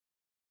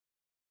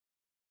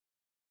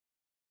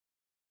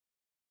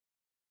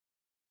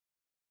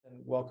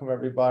Welcome,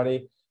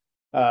 everybody.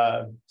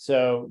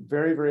 So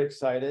very, very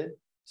excited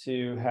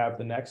to have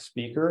the next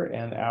speaker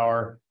in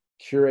our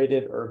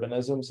Curated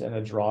Urbanisms in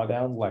a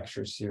Drawdown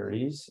lecture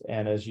series.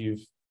 And as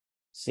you've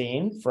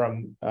seen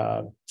from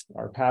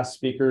our past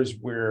speakers,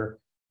 we're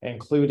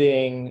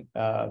including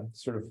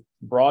sort of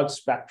broad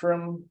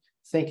spectrum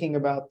thinking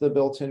about the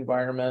built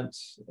environment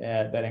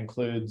that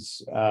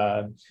includes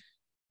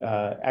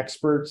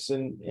experts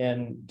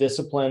in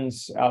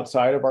disciplines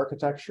outside of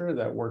architecture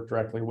that work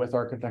directly with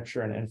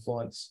architecture and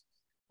influence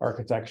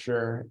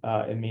architecture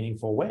in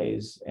meaningful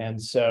ways.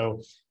 And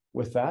so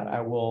with that,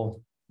 I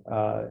will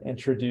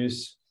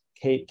introduce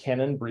Kate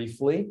Kennen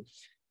briefly.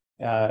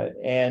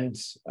 And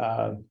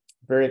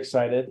very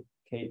excited,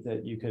 Kate,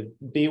 that you could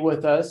be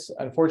with us.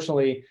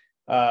 Unfortunately,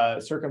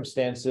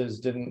 circumstances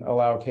didn't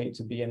allow Kate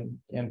to be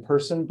in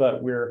person,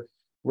 but we're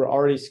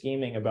already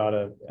scheming about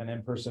an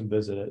in-person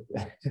visit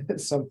at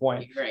some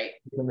point. Great.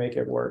 To make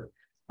it work.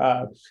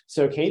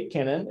 So Kate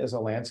Kennen is a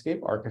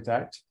landscape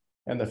architect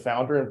and the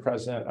founder and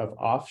president of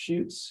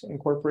Offshoots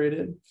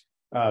Incorporated,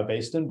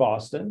 based in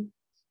Boston,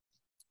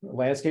 a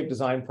landscape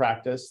design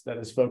practice that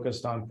is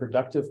focused on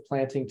productive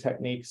planting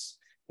techniques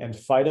and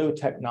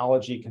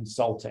phytotechnology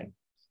consulting.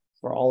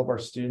 For all of our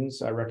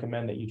students, I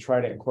recommend that you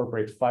try to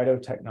incorporate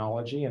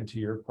phytotechnology into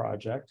your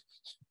project.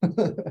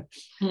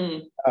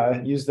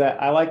 Use that.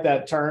 I like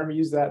that term.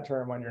 Use that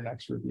term on your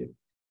next review.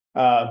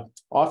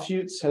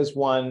 Offshoots has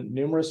won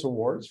numerous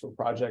awards for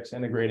projects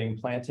integrating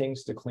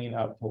plantings to clean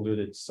up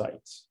polluted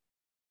sites.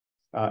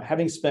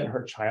 Having spent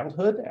her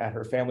childhood at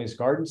her family's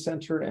garden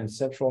center in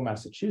central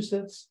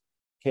Massachusetts,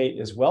 Kate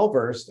is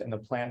well-versed in the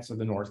plants of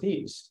the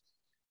Northeast.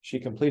 She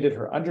completed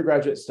her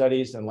undergraduate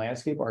studies in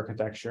landscape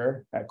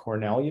architecture at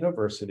Cornell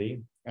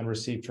University and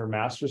received her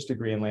master's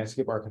degree in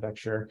landscape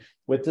architecture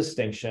with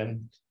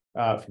distinction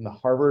from the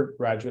Harvard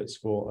Graduate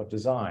School of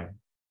Design.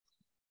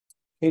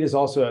 Kate is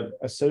also an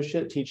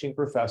associate teaching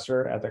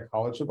professor at the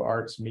College of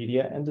Arts,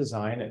 Media, and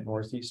Design at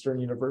Northeastern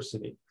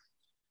University.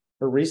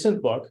 Her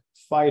recent book,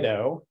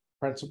 PHYTO,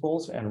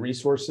 Principles and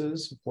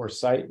Resources for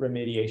Site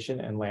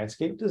Remediation and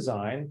Landscape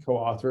Design,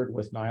 co-authored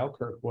with Niall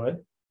Kirkwood,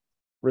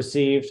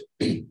 received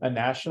a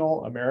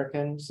National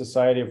American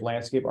Society of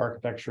Landscape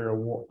Architecture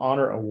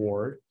Honor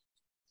Award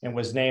and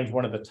was named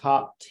one of the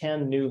top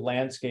 10 new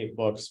landscape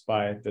books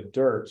by The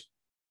Dirt,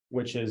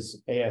 which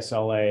is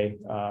ASLA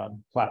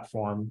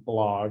platform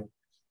blog,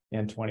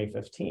 in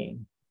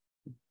 2015.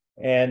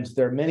 And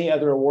there are many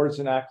other awards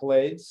and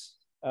accolades,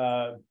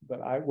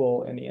 but I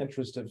will, in the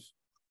interest of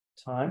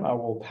time, I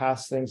will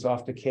pass things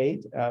off to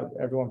Kate.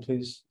 Everyone,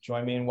 please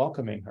join me in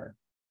welcoming her.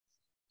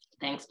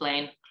 Thanks,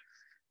 Blaine.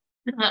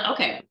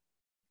 Okay,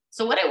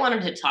 so what I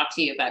wanted to talk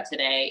to you about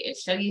today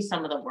is show you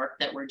some of the work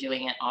that we're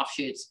doing at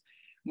Offshoots,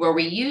 where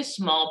we use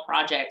small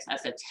projects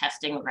as a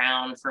testing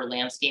ground for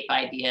landscape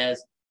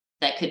ideas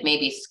that could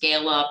maybe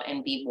scale up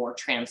and be more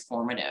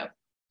transformative.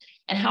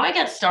 And how I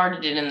got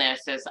started in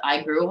this is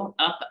I grew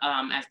up,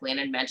 as Blaine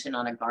had mentioned,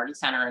 on a garden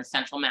center in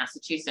central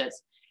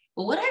Massachusetts.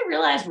 But what I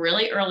realized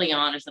really early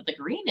on is that the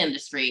green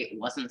industry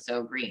wasn't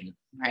so green,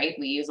 right?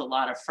 We use a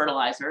lot of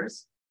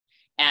fertilizers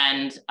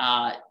and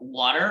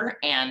water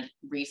and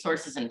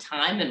resources and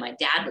time. And my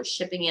dad was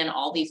shipping in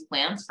all these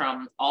plants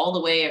from all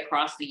the way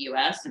across the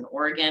US and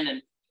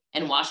Oregon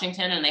and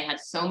Washington. And they had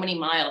so many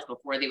miles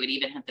before they would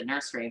even hit the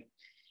nursery.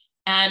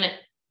 And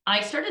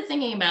I started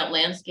thinking about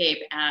landscape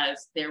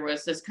as there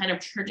was this kind of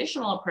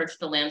traditional approach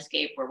to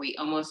landscape where we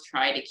almost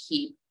try to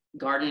keep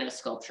garden as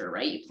sculpture,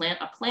 right? You plant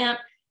a plant,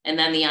 and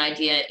then the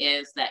idea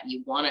is that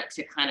you want it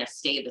to kind of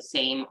stay the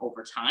same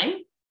over time,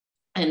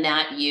 and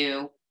that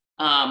you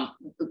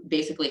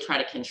basically try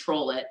to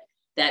control it,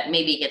 that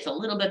maybe gets a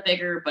little bit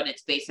bigger, but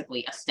it's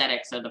basically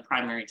aesthetics are the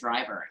primary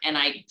driver. And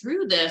I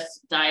drew this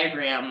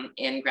diagram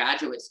in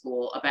graduate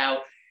school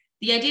about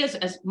the idea is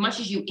as much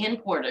as you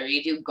import or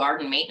you do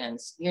garden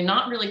maintenance, you're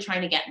not really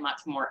trying to get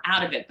much more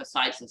out of it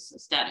besides this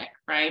aesthetic,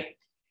 right?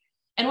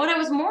 And what I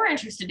was more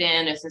interested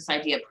in is this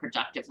idea of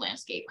productive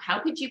landscape. How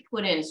could you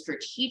put in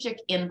strategic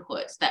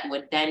inputs that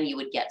would then you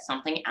would get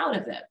something out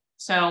of it?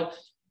 So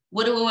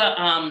what do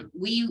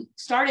we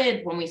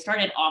started when we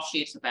started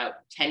Offshoots about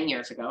 10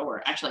 years ago,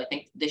 or actually I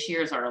think this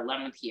year is our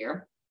 11th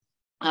year.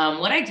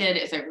 What I did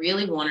is I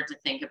really wanted to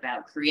think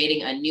about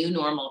creating a new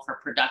normal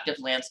for productive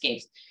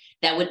landscapes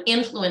that would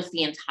influence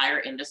the entire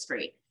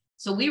industry.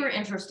 So we were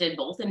interested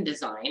both in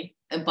design,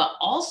 but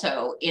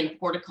also in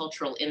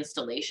horticultural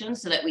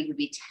installations so that we could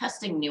be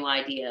testing new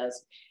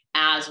ideas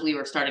as we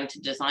were starting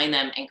to design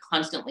them and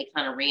constantly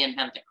kind of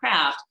reinvent the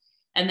craft.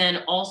 And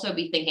then also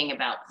be thinking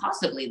about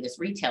possibly this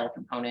retail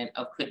component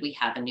of could we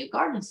have a new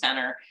garden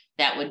center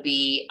that would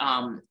be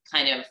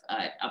kind of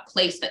a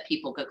place that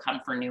people could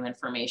come for new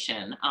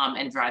information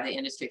and drive the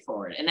industry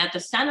forward. And at the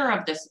center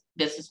of this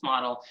business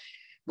model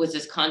was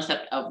this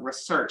concept of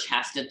research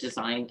has to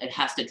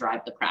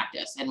drive the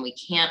practice. And we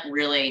can't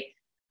really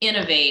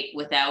innovate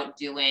without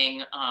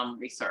doing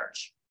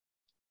research.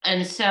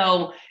 And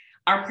so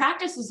Our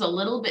practice is a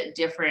little bit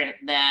different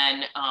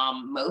than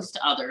most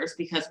others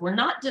because we're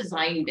not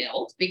design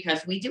build,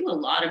 because we do a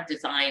lot of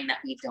design that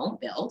we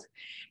don't build.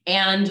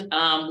 And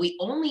we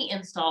only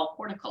install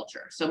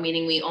horticulture. So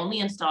meaning we only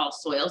install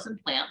soils and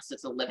plants.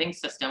 It's a living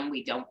system.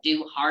 We don't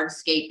do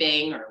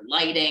hardscaping or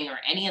lighting or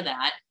any of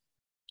that.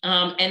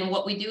 And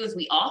what we do is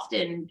we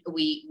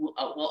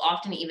will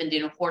often even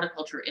do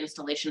horticulture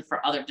installation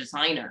for other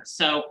designers.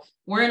 So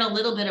we're in a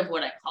little bit of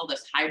what I call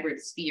this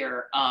hybrid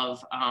sphere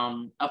of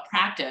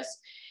practice.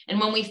 And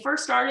when we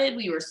first started,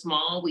 we were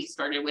small. We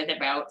started with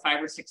about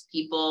 5 or 6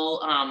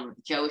 people.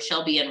 Joe,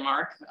 Shelby, and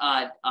Mark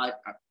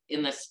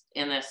in this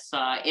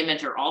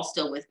image are all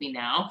still with me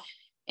now.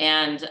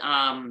 And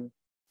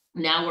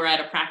now we're at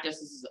a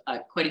practice, this is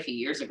quite a few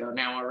years ago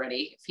now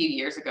already, a few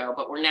years ago,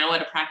 but we're now at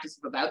a practice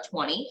of about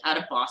 20 out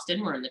of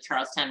Boston. We're in the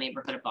Charlestown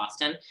neighborhood of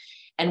Boston,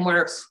 and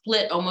we're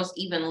split almost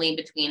evenly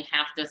between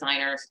half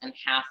designers and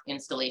half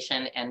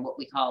installation and what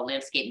we call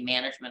landscape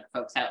management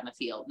folks out in the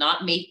field.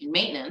 Not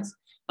maintenance,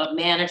 but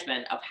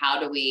management of how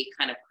do we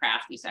kind of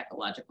craft these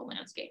ecological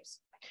landscapes.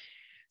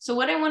 So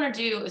what I want to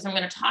do is I'm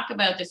going to talk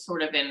about this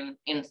sort of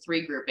in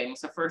 3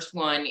 groupings. The first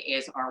one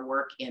is our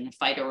work in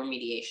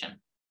phytoremediation.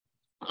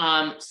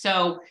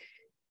 So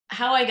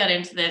how I got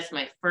into this,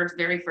 my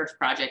very first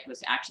project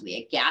was actually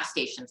a gas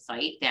station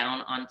site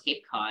down on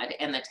Cape Cod,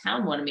 and the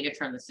town wanted me to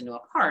turn this into a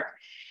park.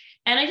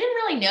 And I didn't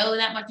really know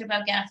that much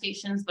about gas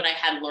stations, but I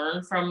had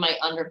learned from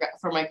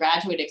my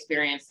graduate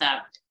experience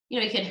that, you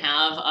know, you can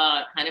have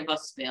a kind of a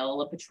spill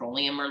of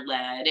petroleum or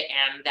lead,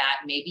 and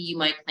that maybe you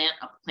might plant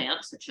a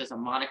plant such as a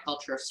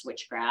monoculture of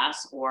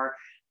switchgrass or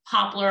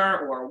poplar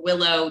or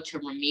willow to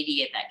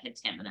remediate that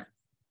contaminant.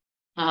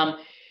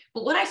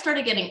 But what I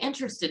started getting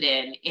interested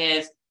in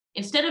is,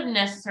 instead of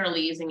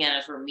necessarily using it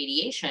as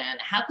remediation,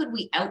 how could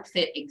we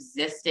outfit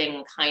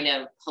existing kind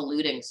of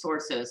polluting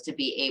sources to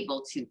be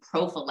able to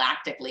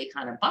prophylactically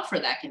kind of buffer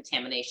that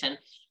contamination?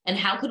 And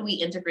how could we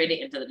integrate it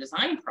into the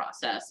design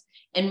process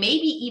and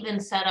maybe even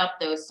set up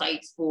those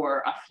sites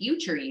for a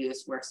future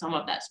use where some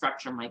of that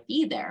structure might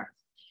be there?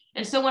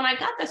 And so when I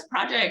got this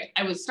project,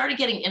 I started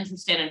getting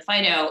interested in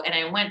phyto, and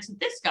I went to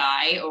this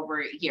guy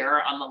over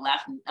here on the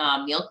left,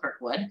 Niall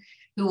Kirkwood,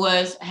 who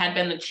had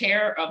been the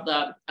chair of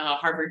the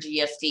Harvard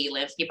GSD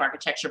Landscape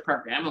Architecture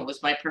program and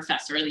was my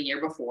professor the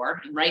year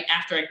before. And right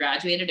after I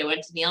graduated, I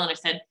went to Neil and I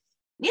said,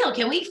 Neil,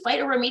 can we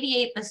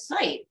phytoremediate the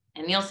site?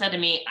 And Neil said to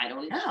me, I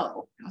don't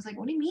know. I was like,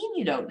 what do you mean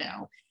you don't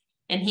know?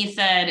 And he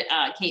said,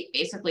 Kate,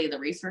 basically the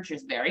research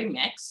is very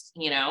mixed.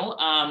 You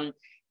know,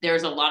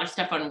 there's a lot of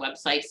stuff on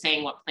websites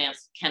saying what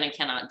plants can and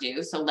cannot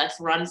do. So let's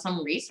run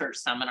some research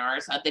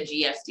seminars at the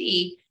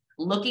GSD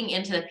looking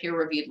into the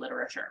peer-reviewed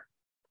literature.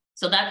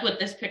 So that's what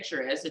this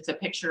picture is. It's a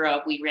picture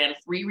of, we ran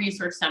 3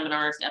 research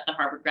seminars at the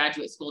Harvard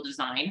Graduate School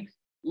Design,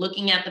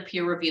 looking at the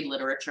peer-reviewed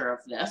literature of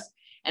this,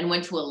 and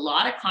went to a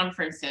lot of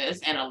conferences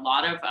and a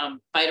lot of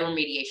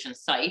phytoremediation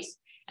sites.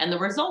 And the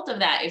result of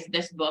that is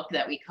this book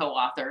that we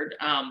co-authored.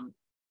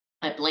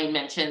 Blaine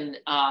mentioned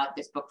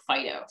this book,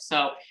 PHYTO.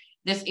 So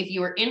this, if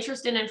you are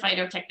interested in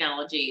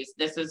phytotechnologies,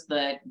 this is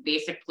the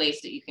basic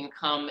place that you can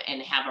come and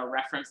have a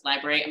reference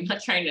library. I'm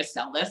not trying to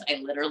sell this.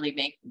 I literally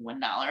make $1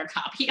 a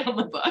copy on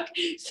the book.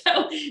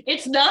 So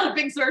it's not a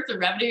big source of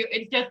revenue.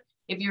 It's just,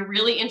 if you're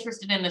really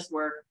interested in this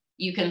work,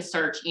 you can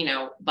search, you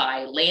know,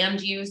 by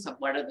land use of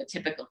what are the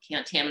typical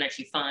contaminants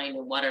you find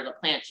and what are the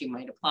plants you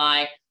might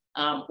apply,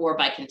 or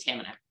by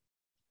contaminant.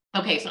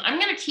 Okay, so I'm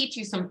going to teach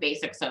you some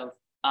basics of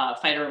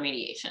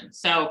phytoremediation.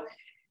 So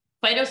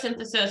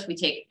photosynthesis, we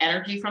take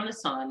energy from the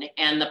sun,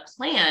 and the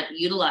plant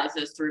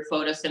utilizes through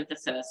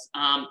photosynthesis.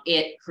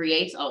 It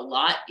creates a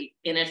lot,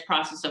 in its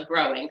process of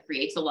growing,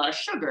 creates a lot of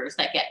sugars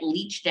that get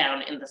leached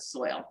down in the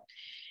soil.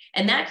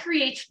 And that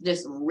creates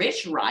this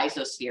rich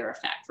rhizosphere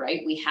effect,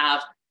 right? We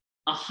have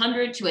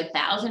 100 to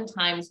 1,000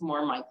 times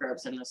more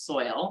microbes in the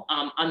soil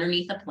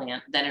underneath the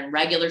plant than in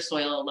regular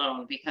soil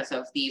alone, because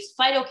of these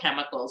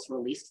phytochemicals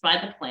released by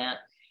the plant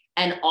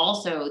and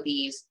also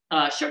these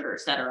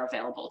sugars that are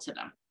available to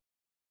them.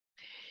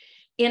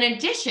 In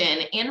addition,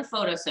 in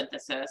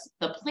photosynthesis,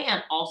 the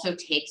plant also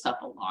takes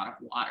up a lot of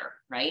water,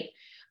 right?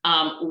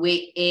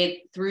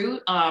 Through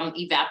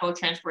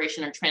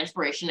evapotranspiration and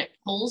transpiration, it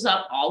pulls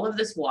up all of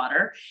this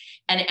water,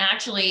 and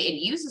actually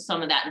it uses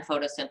some of that in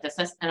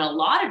photosynthesis, and a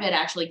lot of it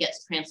actually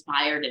gets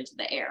transpired into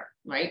the air,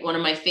 right? One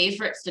of my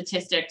favorite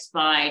statistics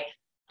by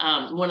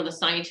one of the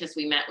scientists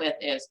we met with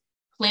is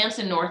plants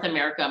in North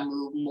America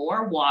move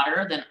more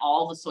water than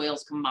all the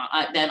soils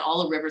combined, than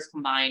all the rivers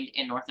combined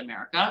in North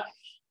America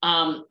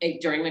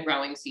during the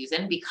growing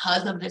season,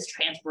 because of this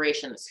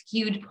transpiration, this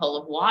huge pull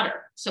of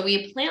water. So we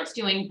have plants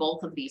doing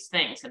both of these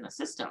things in the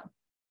system.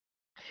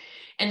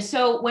 And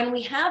so when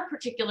we have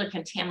particular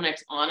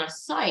contaminants on a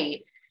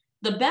site,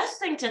 the best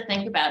thing to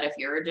think about if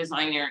you're a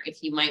designer,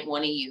 if you might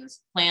want to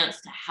use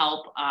plants to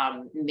help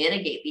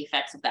mitigate the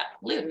effects of that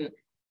pollutant,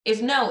 is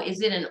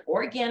it an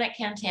organic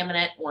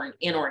contaminant or an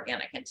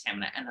inorganic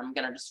contaminant? And I'm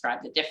going to describe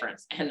the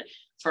difference. And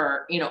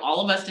for, you know,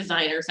 all of us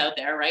designers out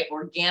there, right,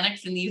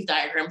 organics in these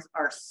diagrams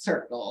are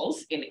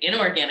circles, and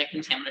inorganic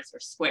contaminants are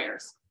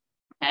squares.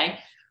 Okay.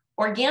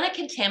 Organic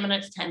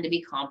contaminants tend to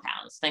be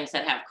compounds, things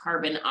that have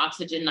carbon,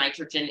 oxygen,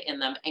 nitrogen in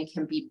them, and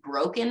can be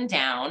broken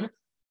down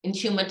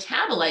into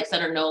metabolites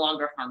that are no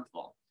longer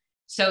harmful.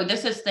 So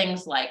this is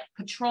things like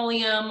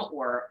petroleum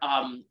or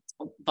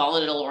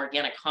volatile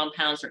organic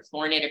compounds or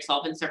chlorinated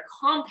solvents. They're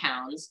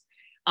compounds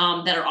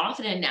that are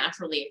often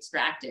naturally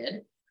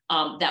extracted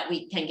that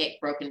we can get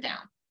broken down.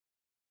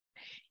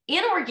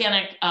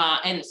 Inorganic,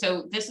 and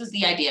so this is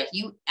the idea, if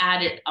you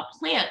added a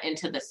plant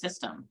into the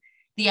system,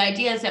 the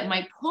idea is it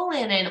might pull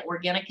in an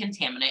organic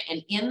contaminant,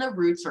 and in the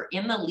roots or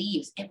in the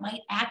leaves, it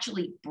might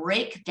actually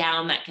break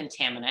down that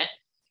contaminant,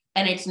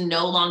 and it's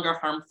no longer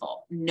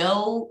harmful.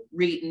 No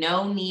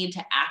need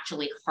to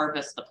actually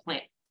harvest the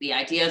plant. The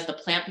idea is the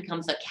plant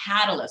becomes a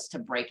catalyst to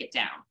break it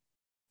down.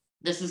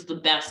 This is the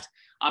best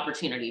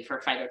opportunity for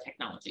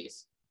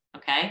phytotechnologies,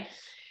 okay?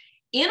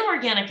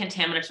 Inorganic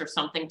contaminants are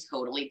something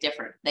totally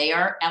different. They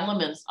are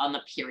elements on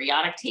the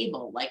periodic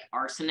table, like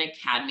arsenic,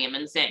 cadmium,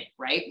 and zinc,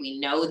 right? We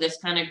know this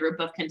kind of group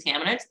of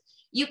contaminants.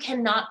 You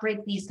cannot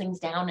break these things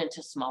down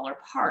into smaller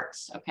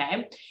parts,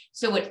 okay?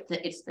 So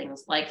it's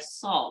things like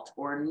salt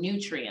or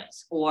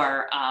nutrients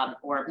or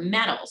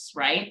metals,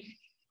 right?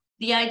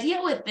 The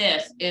idea with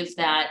this is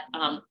that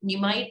you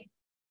might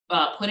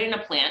put in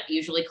a plant,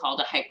 usually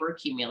called a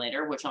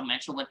hyperaccumulator, which I'll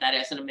mention what that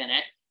is in a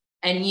minute.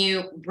 And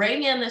you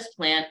bring in this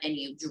plant and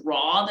you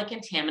draw the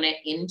contaminant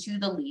into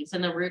the leaves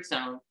and the root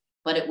zone,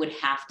 but it would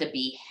have to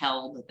be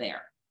held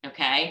there,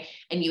 okay?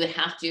 And you would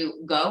have to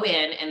go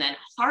in and then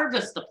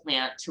harvest the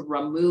plant to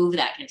remove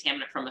that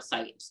contaminant from a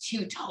site. It's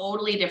two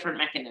totally different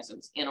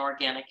mechanisms,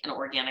 inorganic and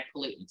organic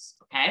pollutants,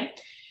 okay?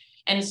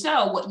 And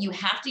so what you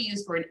have to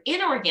use for an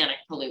inorganic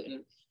pollutant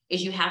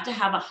is you have to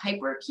have a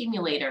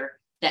hyperaccumulator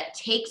that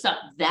takes up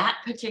that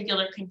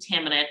particular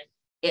contaminant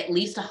at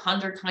least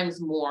 100 times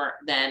more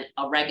than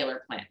a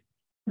regular plant.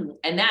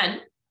 And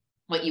then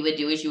what you would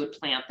do is you would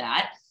plant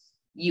that.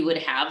 You would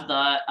have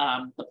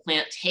the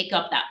plant take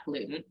up that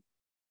pollutant,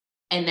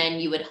 and then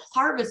you would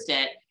harvest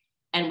it.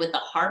 And with the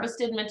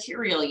harvested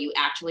material, you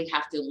actually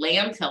have to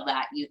landfill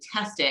that, you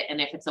test it, and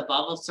if it's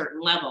above a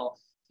certain level,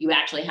 you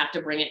actually have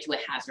to bring it to a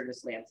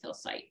hazardous landfill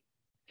site,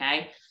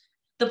 okay?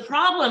 The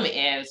problem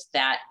is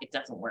that it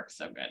doesn't work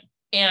so good.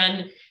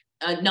 And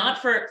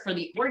not for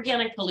the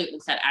organic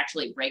pollutants that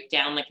actually break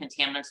down the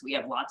contaminants. We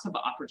have lots of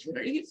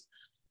opportunities.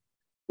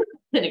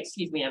 And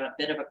excuse me, I have a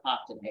bit of a cough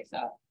today,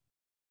 so.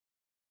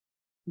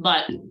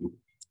 But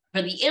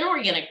for the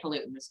inorganic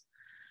pollutants,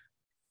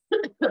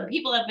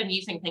 people have been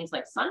using things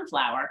like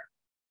sunflower.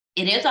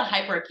 It is a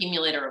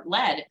hyperaccumulator of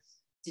lead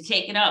to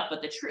take it up,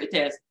 but the truth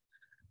is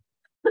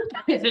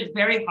it's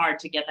very hard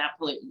to get that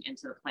pollutant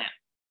into the plant.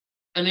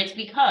 And it's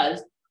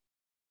because,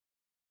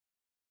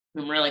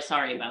 I'm really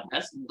sorry about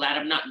this. I'm glad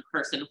I'm not in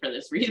person for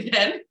this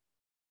reason.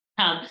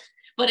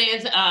 But it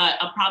is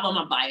a problem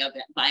of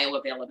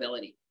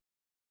bioavailability.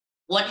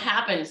 What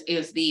happens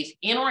is these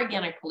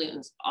inorganic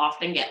pollutants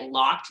often get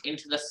locked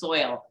into the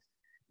soil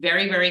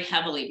very, very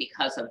heavily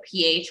because of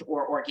pH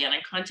or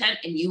organic content.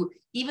 And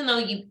even though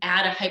you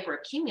add a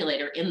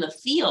hyperaccumulator in the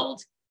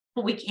field,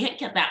 we can't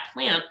get that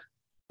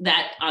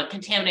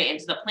contaminant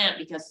into the plant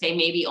because, say,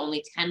 maybe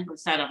only 10%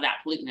 of that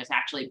pollutant is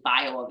actually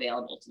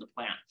bioavailable to the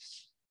plant.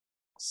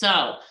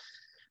 So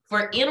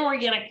for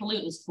inorganic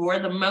pollutants, for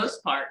the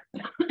most part,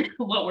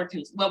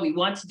 what we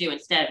want to do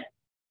instead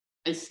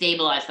is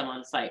stabilize them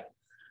on site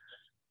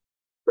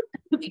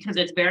because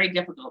it's very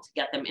difficult to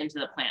get them into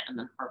the plant and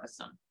then harvest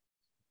them.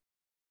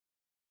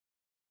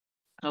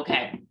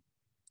 Okay,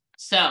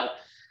 so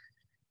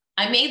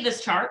I made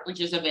this chart, which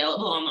is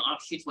available on the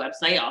Offshoots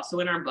website, also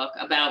in our book,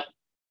 about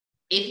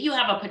if you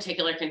have a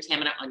particular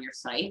contaminant on your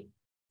site,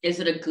 is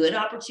it a good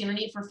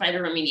opportunity for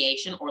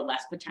phytoremediation or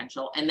less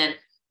potential? And then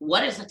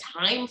what is the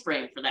time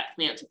frame for that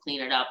plant to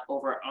clean it up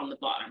over on the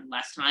bottom?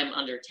 Less time,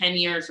 under 10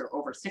 years or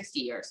over 60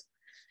 years.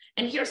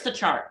 And here's the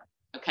chart,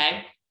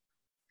 okay?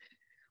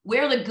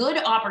 Where the good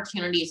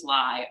opportunities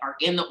lie are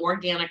in the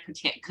organic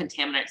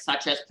contaminants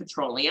such as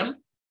petroleum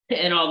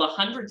and all the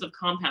hundreds of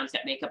compounds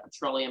that make up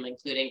petroleum,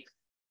 including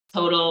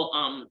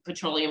total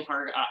petroleum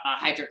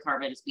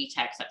hydrocarbons,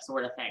 BTEX, that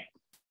sort of thing.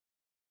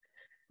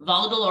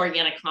 Volatile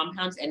organic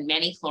compounds and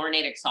many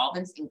chlorinated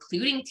solvents,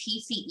 including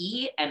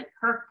TCE and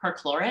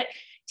perchlorate.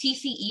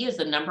 TCE is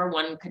the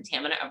 #1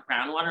 contaminant of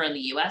groundwater in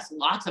the US,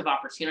 lots of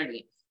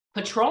opportunity.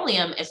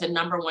 Petroleum is the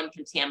 #1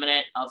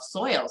 contaminant of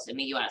soils in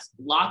the US,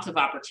 lots of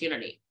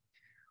opportunity.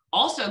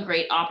 Also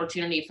great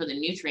opportunity for the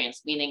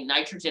nutrients, meaning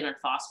nitrogen and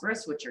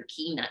phosphorus, which are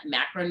key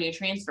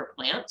macronutrients for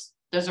plants.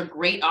 Those are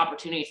great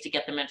opportunities to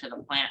get them into the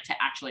plant to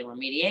actually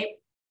remediate,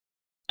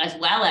 as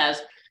well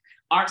as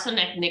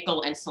arsenic,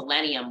 nickel, and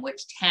selenium,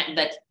 which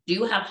that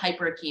do have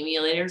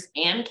hyperaccumulators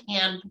and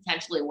can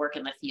potentially work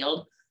in the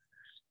field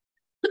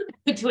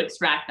to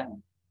extract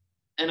them,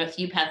 and a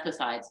few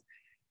pesticides.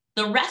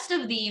 The rest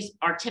of these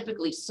are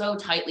typically so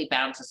tightly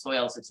bound to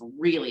soils, it's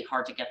really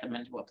hard to get them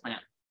into a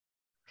plant.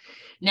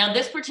 Now,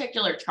 this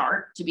particular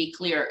chart, to be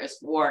clear, is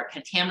for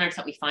contaminants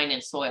that we find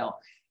in soil.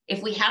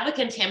 If we have a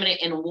contaminant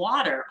in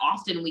water,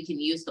 often we can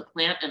use the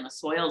plant and the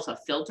soil as a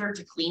filter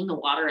to clean the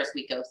water as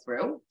we go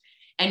through.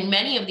 And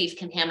many of these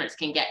contaminants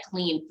can get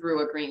cleaned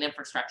through a green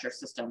infrastructure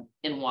system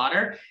in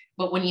water.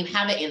 But when you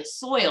have it in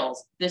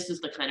soils, this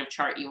is the kind of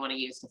chart you want to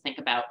use to think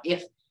about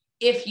if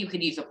you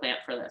could use a plant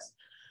for this.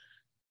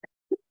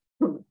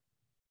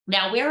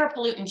 Now, where are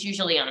pollutants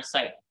usually on a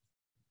site?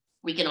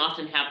 We can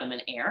often have them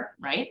in air,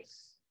 right?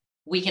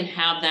 We can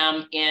have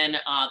them in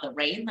the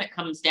rain that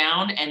comes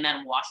down and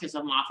then washes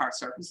them off our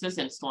surfaces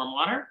in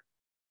stormwater.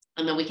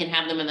 And then we can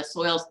have them in the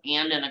soils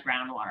and in the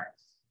groundwater.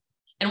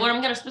 And what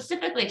I'm going to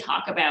specifically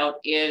talk about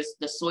is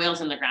the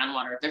soils and the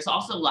groundwater. There's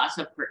also lots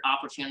of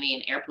opportunity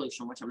in air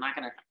pollution, which I'm not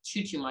going to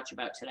talk too much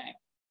about today.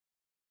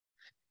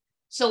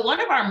 So one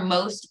of our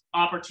most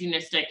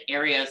opportunistic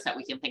areas that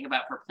we can think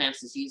about for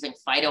plants is using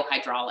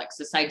phytohydraulics,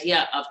 this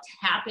idea of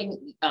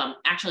tapping,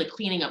 actually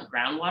cleaning up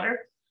groundwater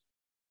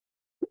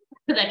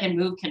that can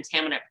move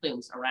contaminant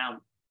plumes around.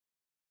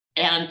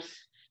 And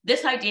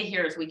this idea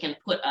here is we can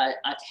put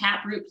a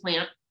taproot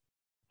plant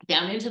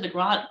down into the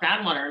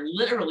groundwater and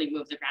literally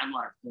move the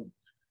groundwater plume.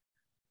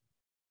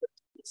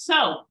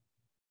 So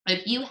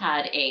if you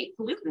had a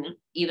pollutant,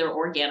 either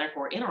organic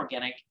or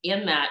inorganic,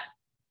 in that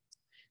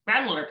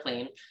groundwater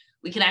plane,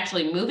 we can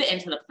actually move it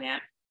into the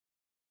plant,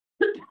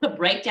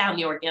 break down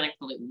the organic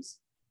pollutants,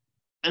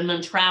 and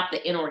then trap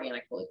the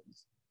inorganic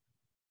pollutants.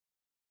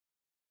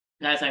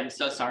 Guys, I'm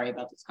so sorry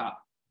about this cough.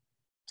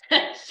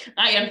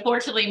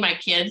 Unfortunately, my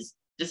kids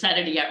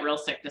decided to get real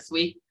sick this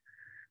week.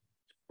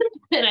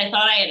 And I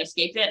thought I had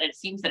escaped it, and it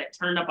seems that it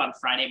turned up on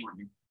Friday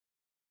morning.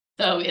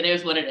 So it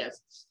is what it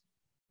is.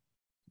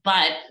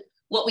 But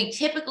what we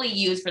typically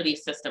use for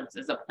these systems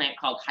is a plant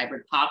called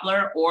hybrid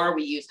poplar, or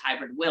we use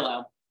hybrid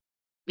willow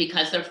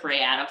because they're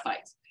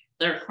phreatophytes.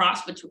 They're a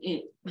cross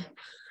between,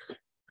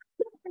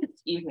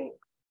 excuse me,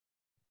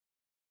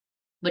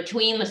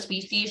 between the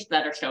species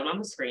that are shown on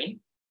the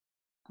screen.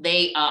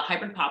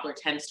 Hybrid poplar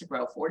tends to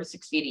grow 4 to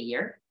 6 feet a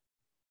year.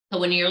 So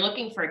when you're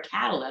looking for a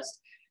catalyst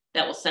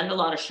that will send a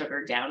lot of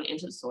sugar down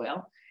into the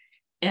soil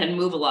and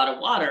move a lot of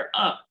water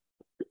up,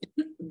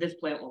 this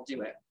plant will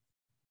do it.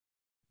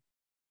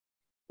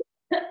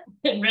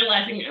 And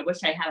realizing I wish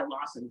I had a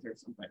lozenge or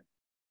something.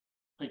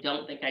 I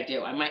don't think I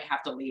do. I might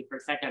have to leave for a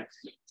second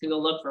to go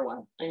look for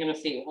one. I'm gonna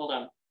see, hold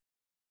on.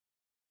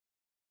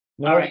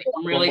 No, all right,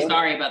 I'm really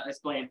sorry about this,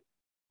 Blaine.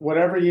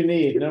 Whatever you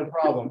need, no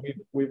problem.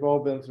 We've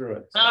all been through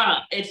it. So.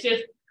 It's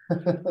just,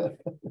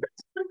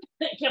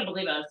 I can't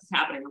believe this is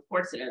happening. Of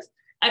course it is.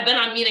 I've been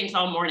on meetings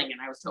all morning and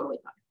I was totally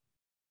fine.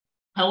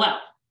 Hello.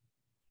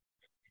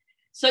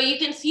 So you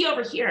can see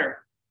over here,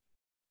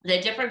 the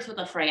difference with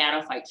a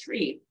phreatophyte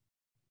tree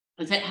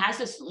is it has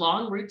this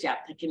long root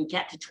depth that can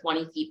get to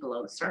 20 feet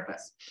below the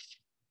surface.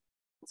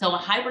 So a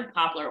hybrid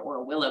poplar or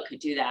a willow could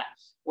do that,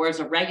 whereas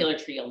a regular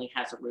tree only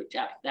has a root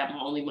depth that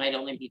might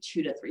only be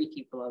 2 to 3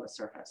 feet below the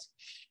surface.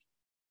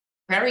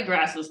 Prairie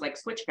grasses like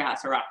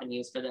switchgrass are often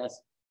used for this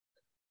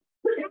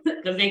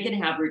because they can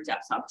have root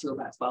depths up to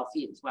about 12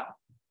 feet as well.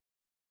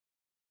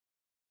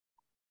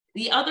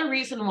 The other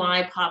reason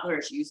why poplar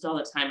is used all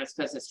the time is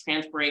because its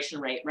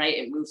transpiration rate, right?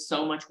 It moves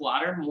so much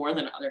water, more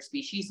than other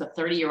species. A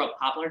 30-year-old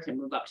poplar can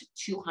move up to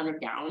 200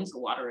 gallons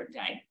of water a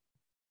day.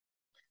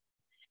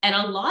 And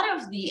a lot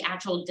of the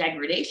actual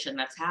degradation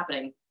that's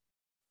happening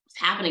is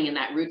happening in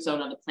that root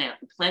zone of the plant.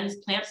 The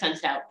plant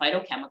sends out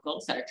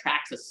phytochemicals that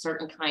attracts a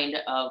certain kind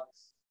of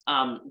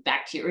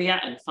bacteria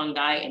and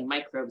fungi and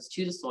microbes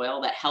to the soil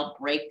that help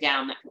break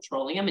down that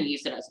petroleum and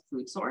use it as a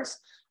food source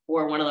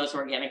or one of those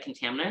organic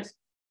contaminants.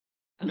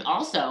 And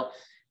also,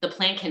 the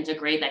plant can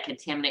degrade that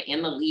contaminant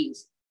in the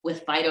leaves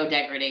with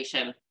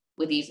phytodegradation,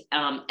 with these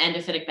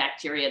endophytic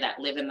bacteria that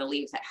live in the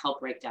leaves that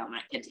help break down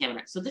that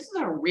contaminant. So this is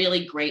a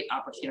really great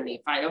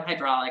opportunity,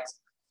 phytohydraulics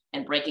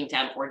and breaking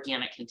down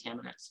organic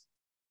contaminants.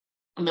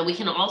 And then we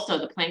can also,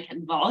 the plant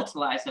can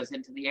volatilize those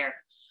into the air.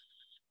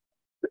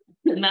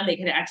 And then they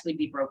can actually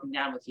be broken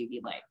down with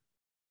UV light.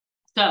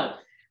 So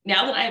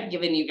now that I've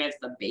given you guys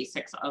the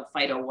basics of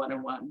Phyto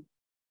 101,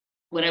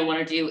 what I want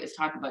to do is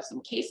talk about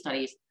some case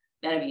studies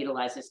that have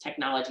utilized this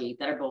technology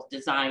that are both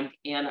designed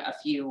and a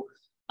few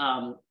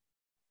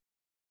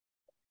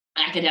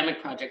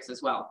academic projects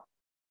as well.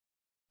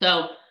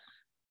 So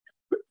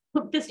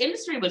this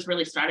industry was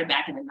really started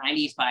back in the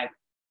 90s by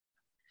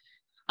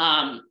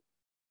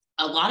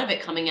a lot of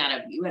it coming out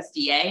of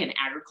USDA and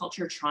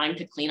agriculture trying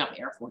to clean up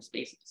Air Force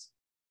bases.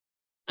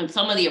 And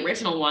some of the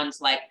original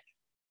ones, like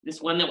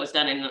this one that was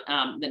done in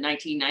the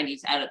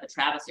 1990s out at the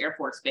Travis Air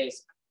Force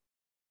Base,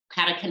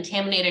 had a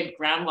contaminated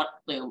groundwater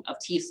plume of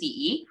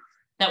TCE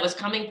that was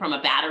coming from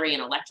a battery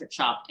and electric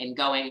shop and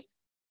going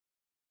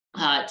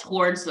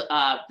towards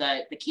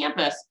the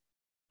campus.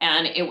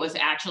 And it was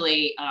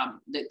actually,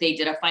 they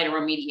did a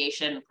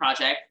phytoremediation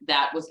project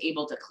that was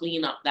able to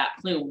clean up that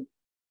plume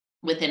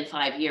within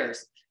 5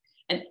 years.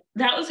 And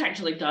that was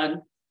actually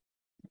done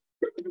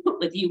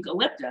with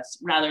eucalyptus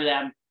rather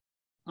than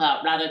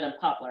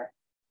poplar.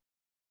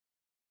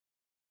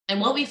 And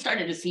what we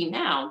started to see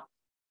now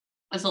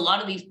is a lot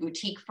of these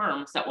boutique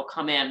firms that will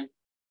come in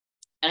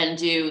and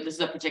do, this is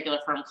a particular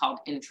firm called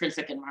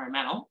Intrinsic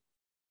Environmental,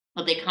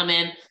 but they come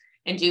in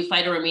and do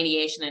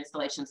phytoremediation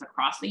installations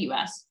across the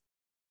US.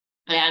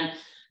 And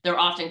they're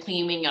often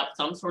cleaning up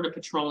some sort of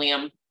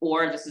petroleum,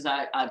 or this is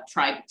a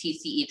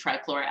TCE,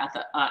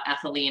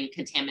 trichloroethylene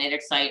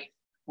contaminated site,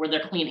 where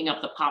they're cleaning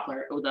up the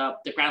poplar or the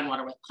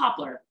groundwater with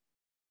poplar.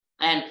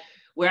 And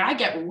where I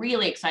get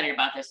really excited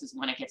about this is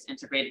when it gets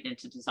integrated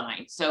into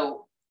design.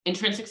 So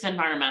Intrinsics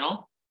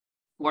Environmental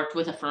worked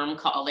with a firm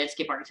called a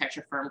landscape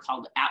architecture firm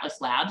called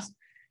Atlas Labs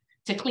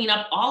to clean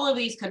up all of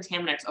these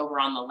contaminants over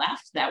on the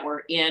left that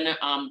were in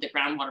the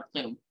groundwater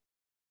plume.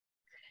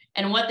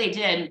 And what they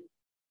did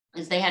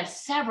is they had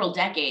several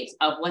decades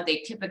of what they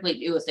typically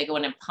do is they go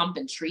in and pump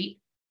and treat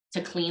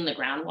to clean the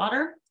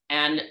groundwater.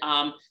 And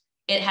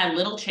it had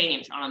little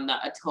change on the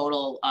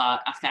total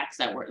effects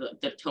that were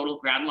the total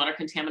groundwater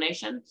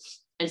contamination.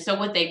 And so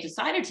what they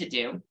decided to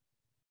do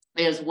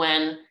is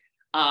when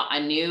a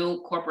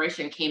new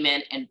corporation came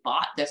in and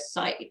bought this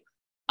site,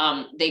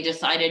 they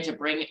decided to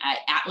bring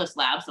Atlas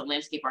Labs, the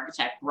landscape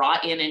architect,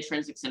 brought in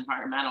Intrinsics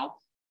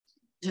Environmental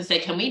to say,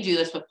 can we do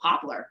this with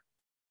poplar?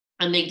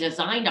 And they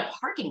designed a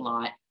parking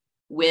lot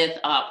with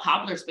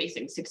poplar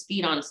spacing 6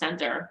 feet on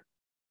center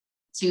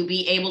to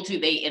be able to,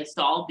 they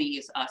installed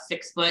these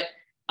 6 foot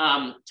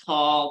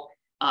tall,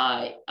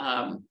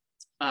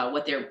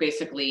 what they're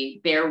basically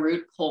bare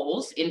root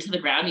poles into the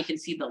ground. You can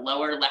see the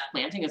lower left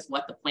planting is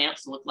what the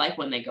plants look like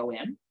when they go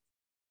in.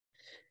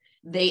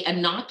 They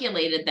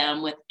inoculated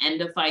them with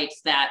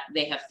endophytes that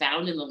they have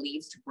found in the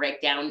leaves to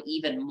break down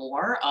even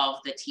more of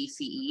the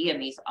TCE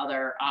and these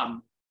other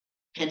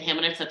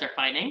contaminants that they're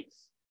finding.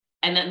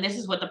 And then this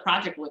is what the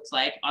project looks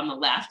like on the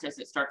left as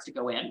it starts to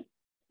go in.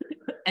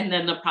 And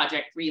then the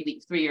project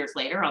three years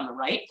later on the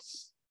right.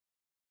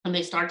 And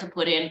they start to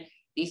put in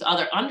these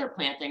other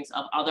underplantings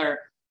of other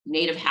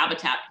native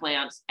habitat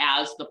plants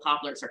as the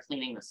poplars are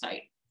cleaning the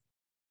site.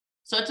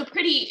 So it's a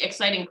pretty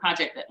exciting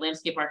project that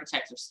landscape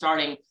architects are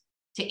starting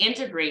to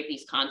integrate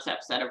these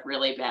concepts that have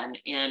really been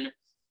in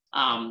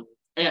the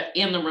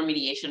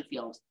remediation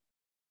field.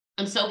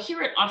 And so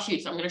here at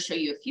Offshoots, I'm going to show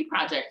you a few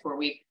projects where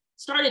we've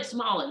started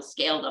small and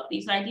scaled up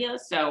these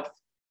ideas. So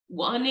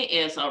one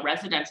is a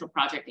residential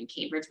project in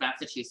Cambridge,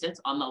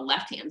 Massachusetts. On the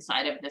left-hand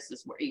side of this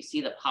is where you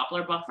see the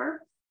poplar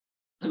buffer.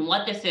 And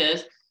what this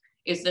is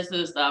this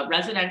is the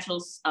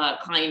residential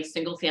client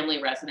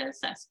single-family residence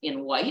that's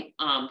in white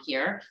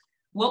here.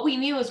 What we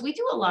knew is we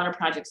do a lot of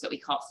projects that we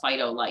call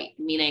PHYTO light,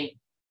 meaning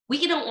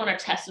we don't want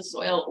to test the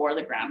soil or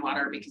the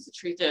groundwater because the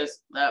truth is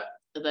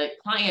the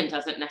client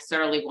doesn't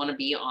necessarily want to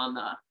be on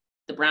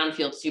the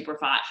brownfield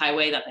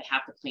superhighway that they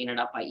have to clean it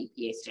up by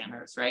EPA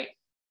standards, right?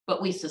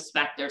 But we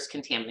suspect there's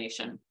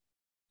contamination.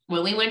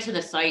 When we went to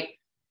the site,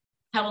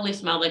 heavily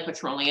smelled like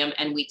petroleum,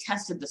 and we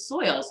tested the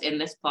soils in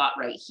this plot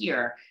right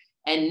here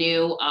and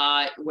knew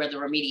where the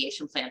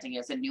remediation planting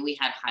is and knew we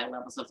had high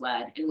levels of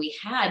lead. And we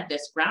had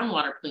this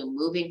groundwater plume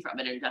moving from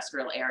an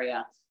industrial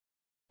area.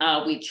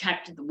 We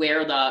checked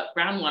where the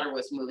groundwater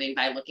was moving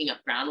by looking up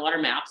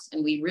groundwater maps,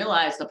 and we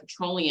realized the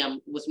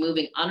petroleum was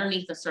moving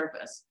underneath the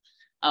surface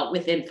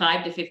within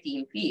 5 to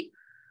 15 feet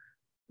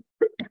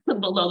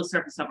below the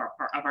surface of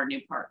our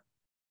new park.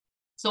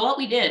 So what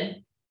we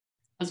did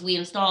was we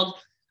installed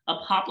a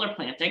poplar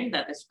planting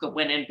that this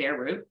went in bare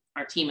root.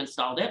 Our team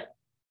installed it.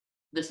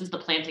 This is the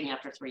planting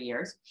after 3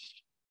 years.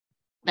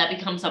 That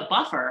becomes a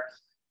buffer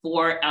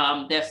for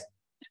this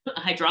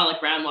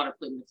hydraulic groundwater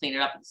plume to clean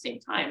it up at the same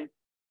time.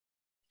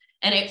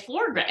 And it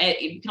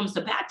becomes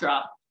the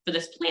backdrop for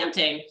this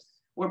planting,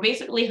 where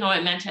basically, how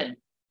I mentioned,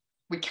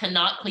 we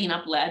cannot clean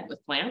up lead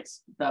with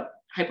plants. The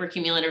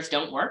hyperaccumulators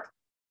don't work.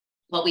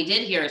 What we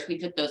did here is we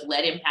took those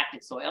lead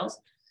impacted soils,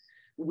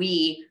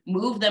 we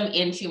moved them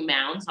into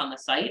mounds on the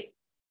site,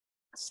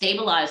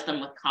 stabilized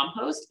them with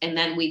compost, and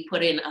then we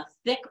put in a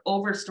thick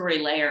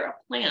overstory layer of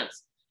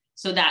plants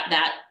so that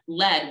that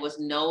lead was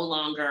no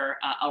longer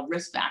a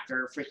risk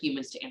factor for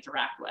humans to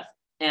interact with.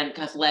 And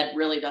because lead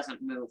really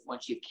doesn't move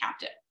once you've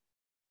capped it.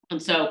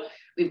 And so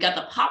we've got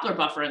the poplar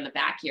buffer in the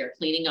back here,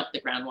 cleaning up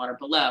the groundwater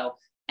below,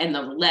 and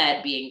the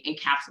lead being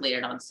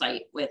encapsulated on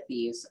site with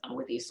these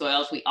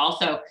soils. We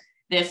also,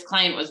 this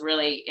client was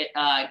really,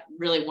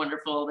 really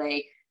wonderful.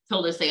 They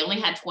told us they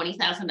only had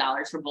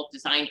 $20,000 for both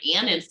design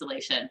and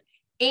installation,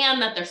 and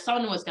that their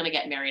son was going to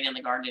get married in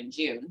the garden in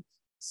June.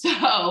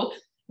 So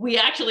we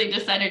actually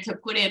decided to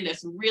put in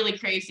this really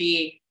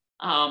crazy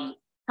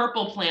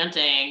purple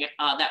planting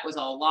that was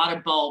a lot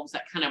of bulbs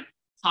that kind of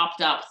popped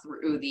up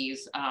through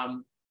these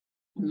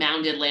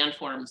mounded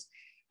landforms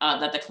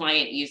that the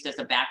client used as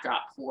a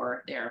backdrop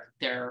for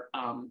their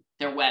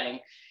wedding.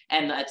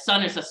 And the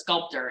son is a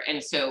sculptor,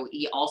 and so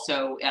he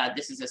also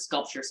this is a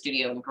sculpture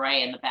studio in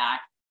gray in the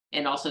back,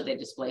 and also they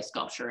display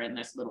sculpture in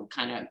this little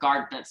kind of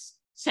garden that's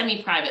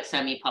semi-private,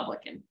 semi-public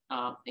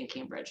in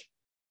Cambridge.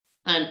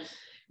 And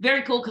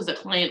very cool because the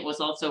client was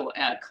also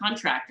a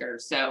contractor,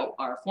 so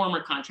our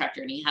former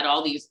contractor, and he had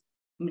all these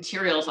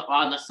materials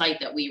on the site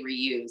that we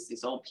reused,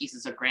 these old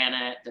pieces of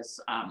granite, this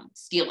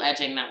steel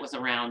edging that was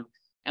around,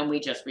 and we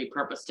just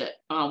repurposed it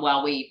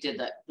while we did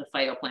the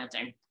phyto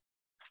planting.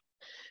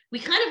 We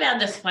kind of add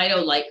this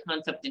phyto light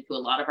concept into a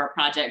lot of our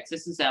projects.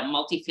 This is a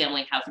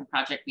multifamily housing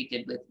project we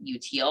did with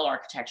UTL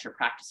Architecture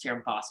practice here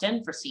in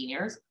Boston for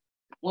seniors.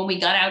 when we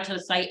got out to the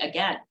site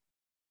again,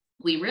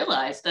 we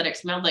realized that it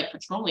smelled like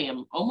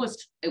petroleum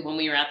almost when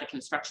we were at the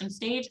construction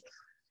stage.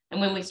 And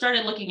when we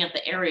started looking at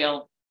the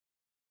aerial,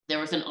 there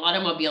was an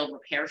automobile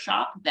repair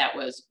shop that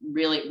was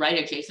really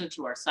right adjacent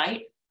to our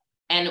site.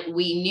 And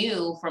we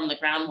knew from the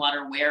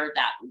groundwater where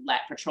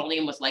that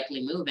petroleum was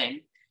likely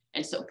moving.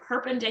 And so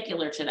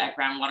perpendicular to that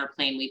groundwater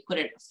plane, we put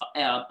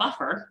a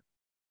buffer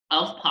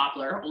of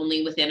poplar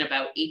only within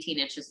about 18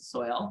 inches of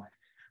soil.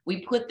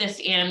 We put this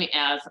in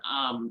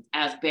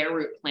as bare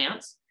root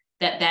plants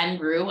that then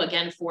grew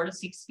again 4 to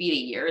 6 feet a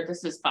year.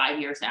 This is 5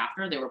 years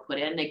after they were put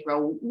in. They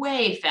grow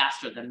way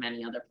faster than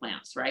many other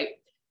plants, right?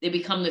 They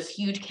become this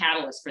huge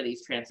catalyst for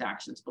these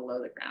transactions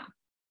below the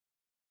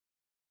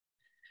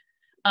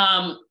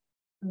ground.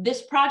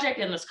 This project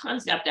and this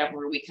concept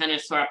where we kind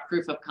of saw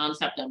proof of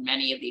concept on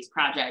many of these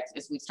projects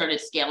is we started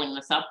scaling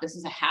this up. This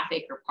is a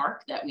half-acre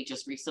park that we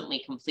just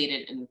recently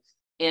completed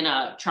in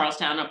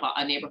Charlestown,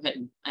 a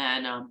neighborhood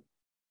in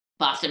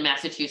Boston,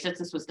 Massachusetts.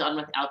 This was done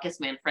with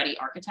Manfredi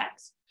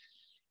Architects.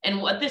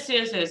 And what this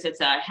is it's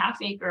a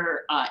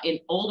half-acre in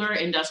older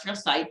industrial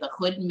site. The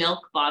Hood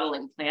milk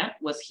bottling plant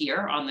was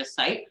here on this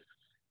site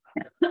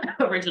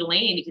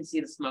originally, and you can see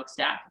the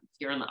smokestack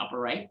here in the upper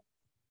right.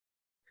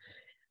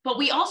 But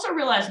we also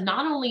realized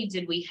not only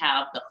did we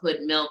have the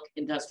Hood milk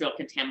industrial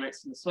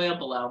contaminants in the soil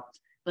below,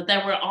 but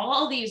there were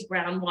all these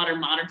groundwater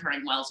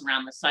monitoring wells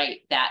around the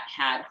site that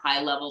had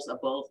high levels of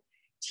both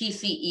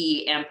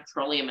TCE and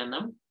petroleum in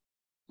them.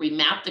 We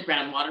mapped the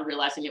groundwater,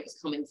 realizing it was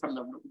coming from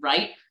the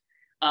right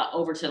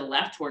over to the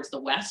left towards the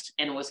west,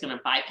 and it was going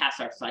to bypass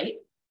our site.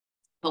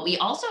 But we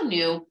also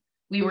knew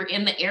we were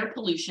in the air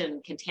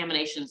pollution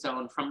contamination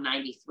zone from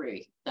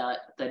 93, the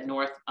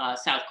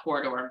north-south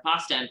corridor in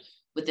Boston,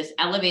 with this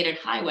elevated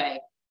highway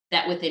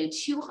that within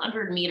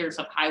 200 meters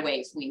of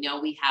highways, we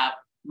know we have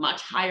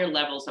much higher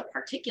levels of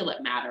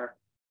particulate matter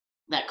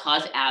that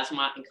cause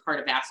asthma and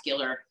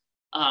cardiovascular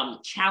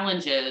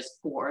challenges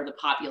for the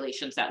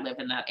populations that live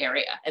in that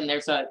area. And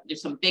there's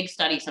some big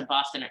studies in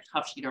Boston at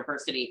Tufts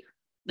University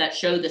that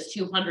show this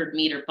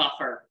 200-meter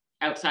buffer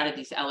outside of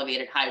these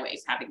elevated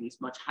highways having these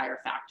much higher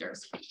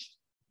factors.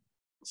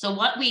 So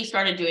what we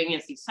started doing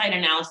is these site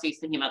analyses,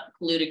 thinking about the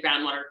polluted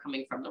groundwater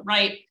coming from the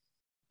right,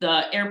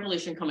 the air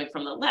pollution coming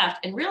from the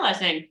left, and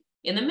realizing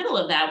in the middle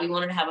of that, we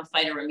wanted to have a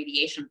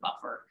phytoremediation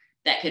buffer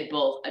that could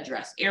both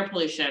address air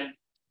pollution,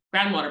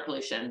 groundwater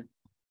pollution,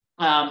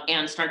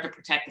 and start to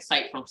protect the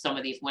site from some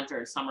of these winter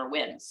and summer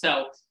winds.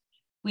 So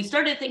we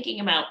started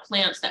thinking about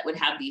plants that would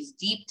have these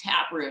deep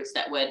tap roots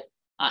that would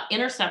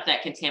intercept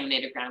that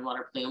contaminated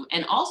groundwater plume,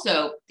 and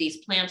also these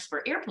plants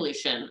for air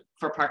pollution,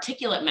 for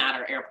particulate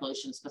matter air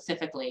pollution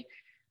specifically,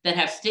 that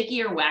have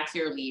stickier,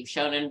 waxier leaves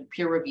shown in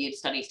peer-reviewed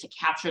studies to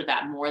capture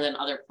that more than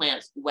other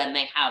plants when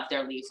they have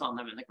their leaves on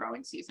them in the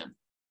growing season.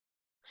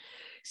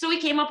 So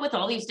we came up with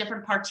all these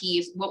different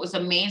parties. What was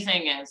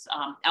amazing is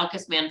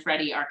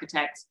Manfredi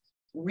Architects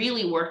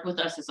really worked with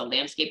us as a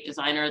landscape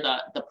designer.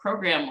 The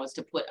program was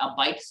to put a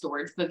bike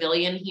storage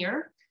pavilion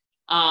here.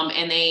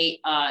 And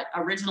they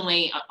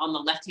originally on the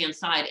left-hand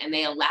side, and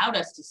they allowed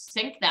us to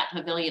sink that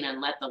pavilion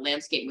and let the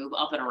landscape move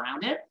up and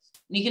around it.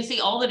 And you can see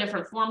all the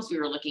different forms we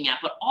were looking at,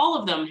 but all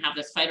of them have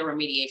this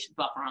phytoremediation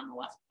buffer on the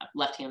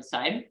left-hand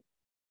side.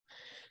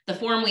 The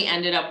form we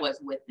ended up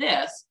with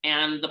this,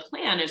 and the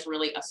plan is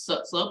really a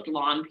sloped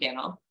lawn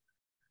panel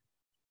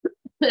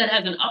that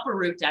has an upper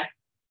roof deck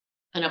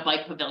and a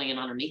bike pavilion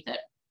underneath it,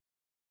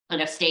 and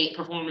a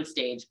performance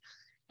stage.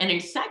 And in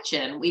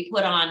section, we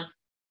put on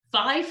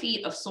 5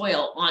 feet of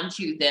soil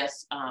onto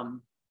this,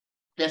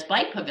 this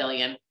bike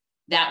pavilion,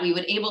 that we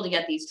would able to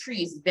get these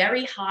trees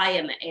very high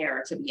in the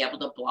air to be able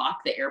to block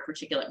the air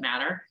particulate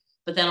matter.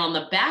 But then on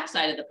the back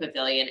side of the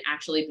pavilion,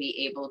 actually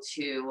be able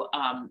to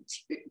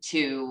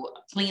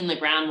clean the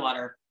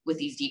groundwater with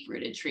these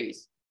deep-rooted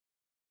trees.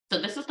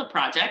 So this is the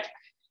project.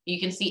 You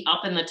can see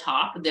up in the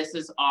top, this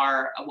is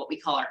our what we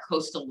call our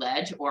coastal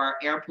ledge, or our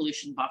air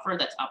pollution buffer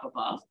that's up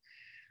above.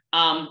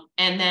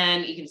 And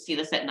then you can see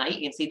this at night.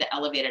 You can see the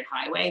elevated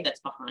highway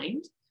that's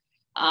behind.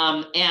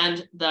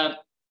 And the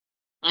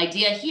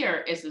idea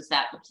here is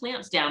that the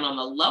plants down on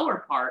the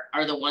lower part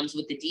are the ones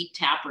with the deep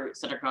tap roots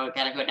that are going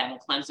to go down and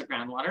cleanse the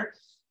groundwater.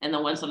 And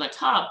the ones on the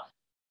top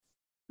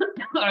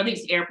are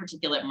these air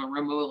particulate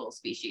removal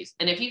species.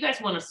 And if you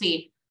guys want to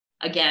see,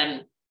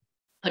 again,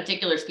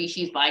 particular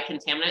species by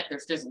contaminant,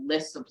 there's just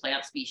lists of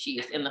plant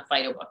species in the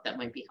PHYTO book that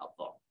might be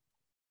helpful.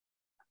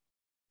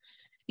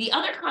 The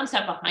other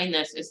concept behind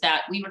this is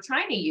that we were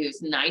trying to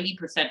use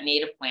 90%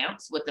 native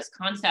plants with this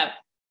concept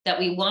that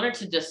we wanted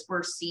to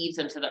disperse seeds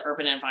into the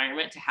urban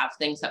environment to have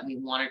things that we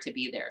wanted to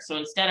be there. So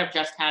instead of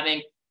just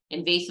having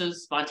invasive,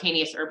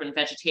 spontaneous urban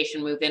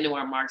vegetation move into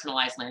our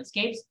marginalized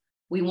landscapes,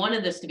 we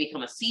wanted this to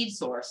become a seed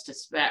source to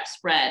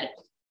spread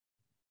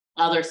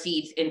other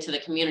seeds into the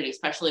community,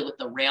 especially with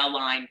the rail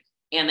line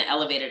and the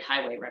elevated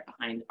highway right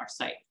behind our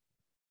site.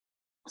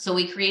 So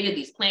we created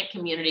these plant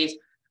communities,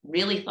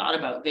 really thought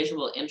about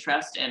visual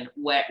interest and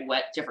what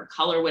different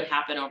color would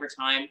happen over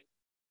time.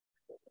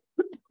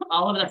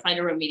 All of the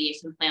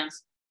phytoremediation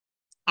plants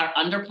are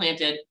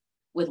underplanted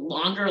with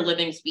longer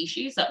living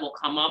species that will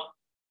come up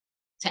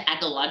to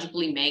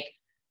ecologically make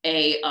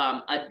a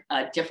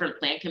different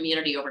plant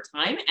community over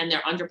time. And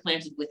they're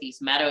underplanted with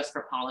these meadows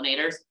for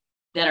pollinators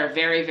that are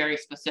very, very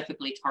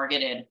specifically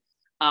targeted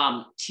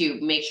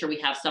to make sure we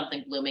have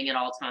something blooming at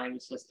all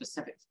times with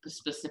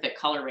specific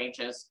color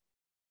ranges.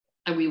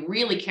 And we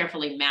really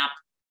carefully mapped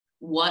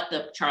what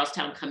the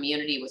Charlestown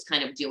community was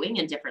kind of doing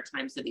in different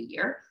times of the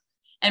year.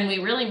 And we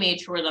really made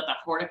sure that the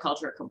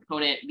horticulture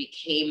component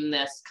became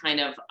this kind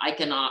of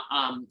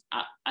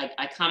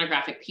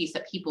iconographic piece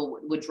that people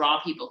would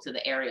draw people to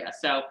the area.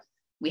 So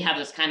we have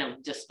this kind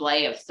of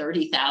display of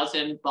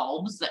 30,000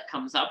 bulbs that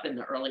comes up in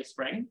the early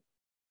spring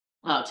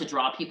to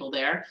draw people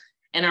there.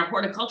 And our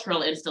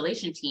horticultural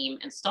installation team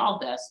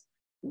installed this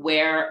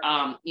where,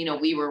 you know,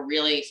 we were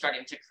really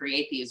starting to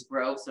create these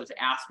groves of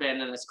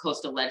aspen and this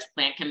coastal ledge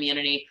plant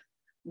community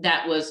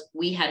that was,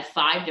 we had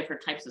 5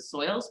 different types of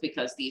soils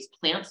because these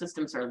plant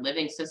systems are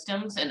living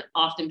systems and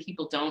often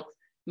people don't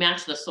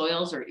match the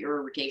soils or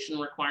irrigation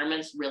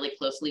requirements really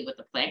closely with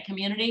the plant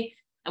community.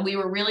 And we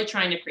were really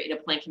trying to create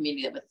a plant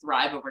community that would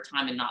thrive over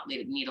time and not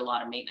need a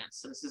lot of maintenance.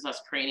 So this is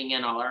us creating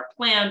in all our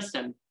plants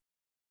and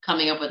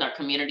coming up with our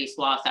community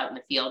swaths out in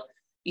the field.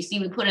 You see,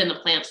 we put in the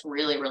plants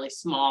really, really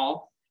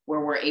small where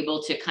we're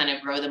able to kind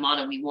of grow them on,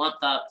 and we want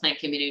the plant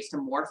communities to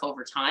morph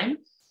over time.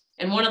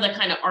 And one of the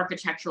kind of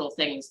architectural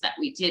things that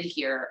we did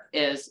here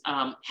is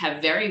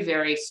have very,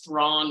 very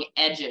strong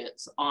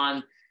edges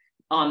on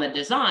the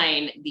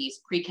design,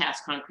 these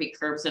precast concrete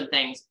curbs and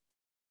things,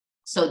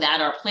 so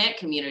that our plant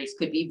communities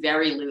could be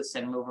very loose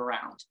and move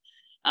around.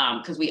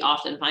 Because we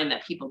often find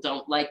that people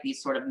don't like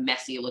these sort of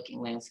messy looking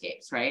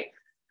landscapes, right?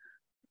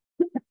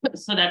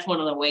 So that's one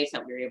of the ways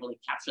that we were able to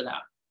capture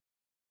that.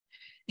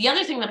 The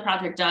other thing the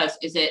project does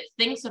is it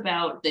thinks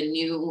about the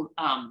new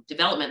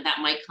development that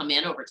might come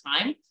in over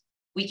time.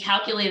 We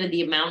calculated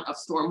the amount of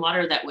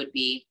stormwater that would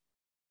be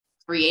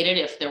created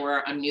if there were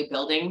a new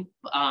building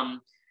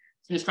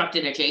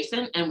constructed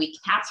adjacent, and we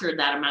captured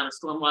that amount of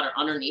stormwater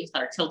underneath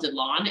our tilted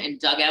lawn and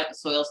dug out the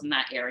soils in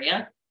that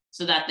area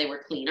so that they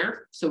were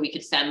cleaner, so we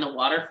could send the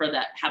water for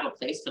that, have a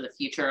place for the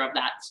future of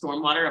that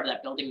stormwater of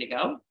that building to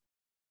go.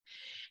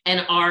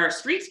 And our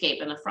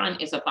streetscape in the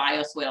front is a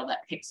bioswale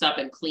that picks up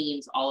and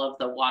cleans all of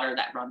the water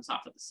that runs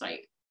off of the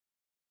site.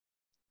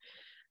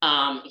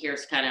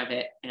 Here's kind of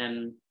it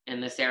in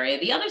this area.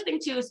 The other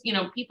thing too is, you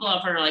know, people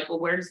often are like, well,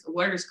 where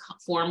does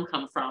form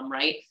come from,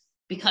 right?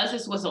 Because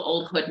this was an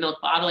old hood milk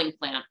bottling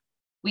plant,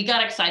 we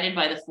got excited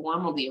by the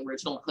form of the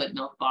original hood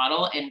milk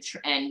bottle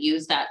and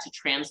used that to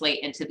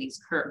translate into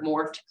these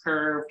morphed,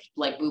 curved,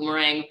 like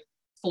boomerang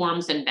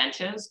forms and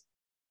benches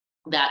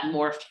that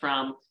morphed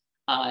from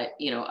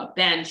you know, a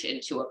bench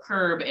into a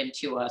curb,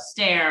 into a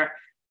stair.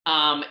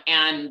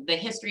 And the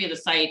history of the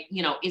site,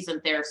 you know,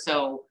 isn't there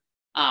so,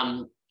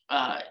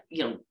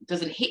 you know,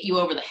 doesn't hit you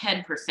over the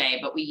head per se,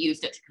 but we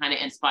used it to kind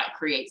of inspire,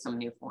 create some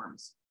new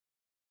forms.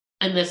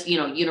 And this, you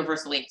know,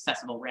 universally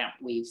accessible ramp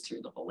weaves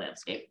through the whole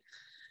landscape.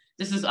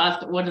 This is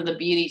one of the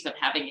beauties of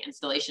having an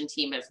installation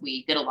team is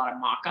we did a lot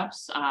of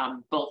mock-ups,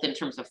 both in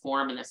terms of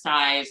form and the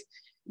size.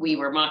 We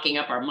were mocking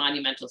up our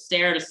monumental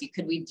stair to see,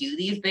 could we do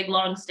these big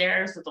long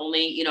stairs with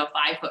only, you know,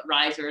 5-foot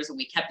risers, and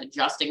we kept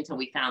adjusting till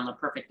we found the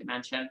perfect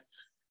dimension.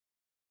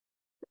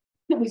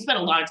 We spent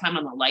a lot of time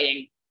on the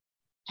lighting,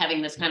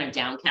 having this kind of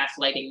downcast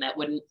lighting that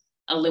wouldn't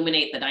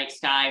illuminate the night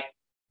sky,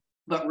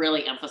 but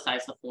really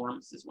emphasize the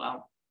forms as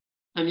well.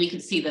 And you can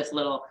see this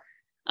little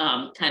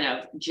kind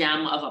of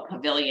gem of a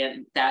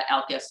pavilion that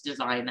Elkis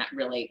designed that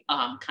really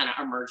kind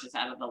of emerges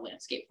out of the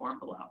landscape form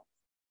below.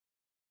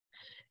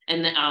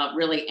 And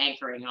really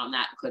anchoring on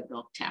that hood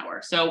milk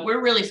tower. So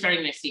we're really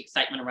starting to see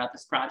excitement about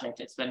this project.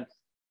 It's been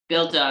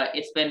built,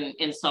 it's been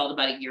installed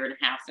about 1.5 years,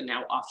 and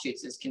now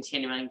Offshoots is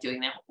continuing doing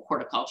that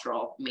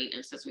horticultural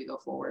maintenance as we go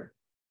forward.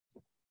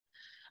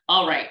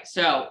 All right,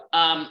 so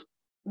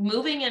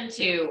moving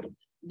into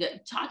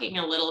talking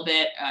a little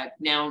bit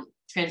now,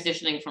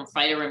 transitioning from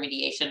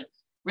phytoremediation,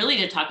 really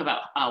to talk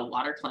about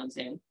water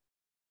cleansing.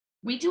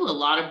 We do a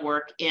lot of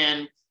work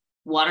in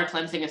water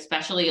cleansing,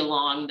 especially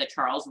along the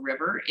Charles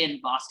River in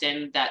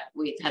Boston, that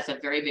has a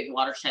very big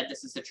watershed.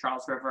 This is the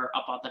Charles River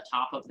up on the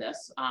top of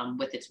this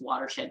with its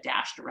watershed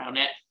dashed around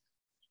it.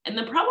 And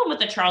the problem with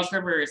the Charles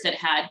River is it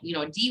had, you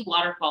know, D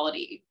water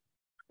quality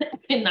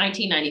in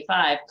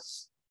 1995.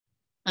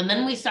 And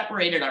then we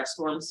separated our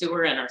storm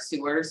sewer and our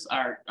sewers,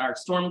 our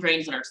storm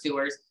drains and our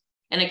sewers.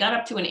 And it got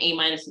up to an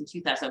A- in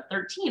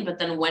 2013, but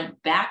then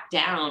went back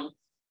down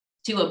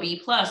to a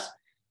B+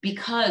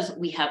 because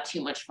we have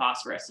too much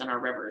phosphorus in our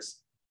rivers.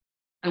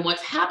 And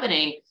what's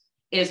happening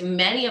is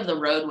many of the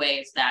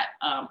roadways that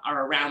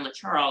are around the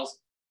Charles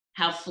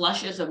have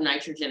flushes of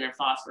nitrogen and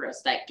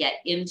phosphorus that get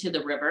into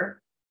the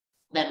river.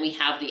 Then we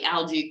have the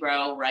algae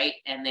grow, right?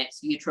 And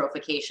it's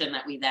eutrophication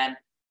that we then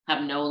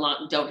have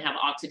don't have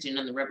oxygen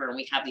in the river. And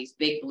we have these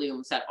big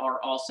blooms that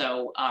are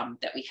also,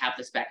 that we have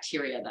this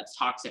bacteria that's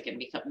toxic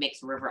and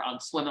makes the river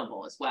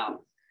unswimmable as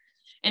well.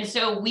 And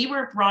so we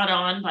were brought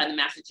on by the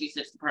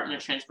Massachusetts Department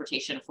of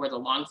Transportation for the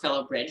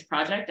Longfellow Bridge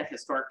project, a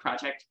historic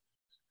project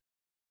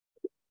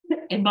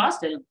in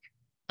Boston.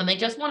 And they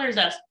just wanted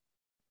us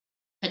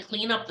to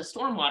clean up the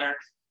stormwater.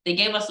 They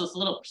gave us this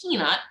little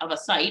peanut of a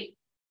site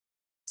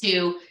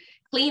to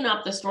clean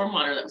up the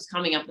stormwater that was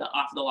coming up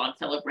off the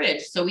Longfellow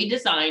Bridge. So we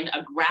designed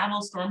a gravel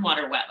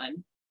stormwater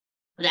wetland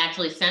that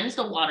actually sends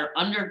the water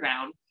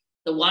underground.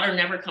 The water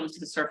never comes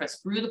to the surface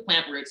through the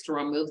plant roots to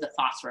remove the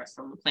phosphorus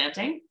from the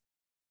planting.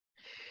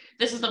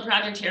 This is the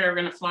project here. We're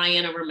going to fly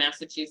in over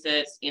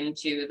Massachusetts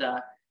into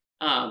the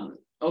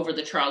over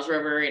the Charles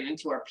River and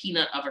into our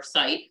peanut of our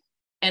site.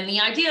 And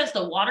the idea is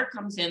the water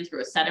comes in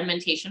through a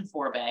sedimentation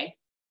forebay,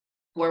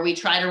 where we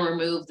try to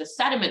remove the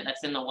sediment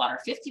that's in the water.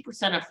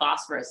 50% of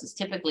phosphorus is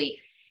typically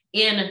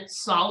in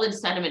solid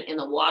sediment in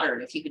the water.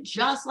 And if you could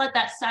just let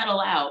that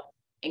settle out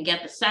and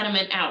get the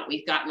sediment out,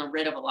 we've gotten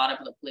rid of a lot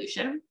of the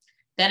pollution.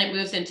 Then it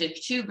moves into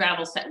 2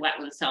 gravel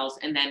wetland cells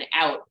and then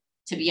out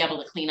to be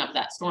able to clean up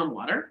that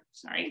stormwater,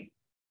 sorry.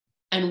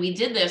 And we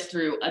did this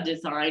through a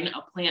design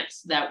of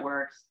plants that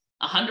were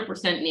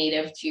 100%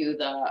 native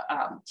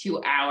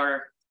to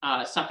our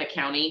Suffolk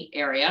County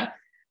area.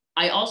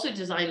 I also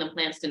designed the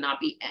plants to not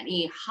be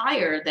any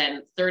higher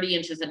than 30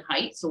 inches in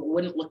height, so it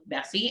wouldn't look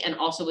messy, and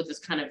also with this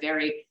kind of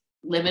very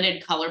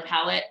limited color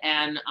palette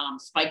and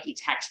spiky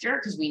texture,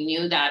 because we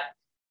knew that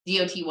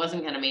DOT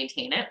wasn't going to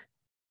maintain it.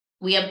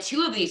 We have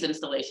 2 of these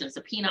installations,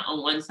 the peanut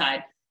on one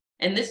side,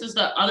 and this is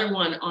the other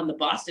one on the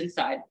Boston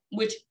side,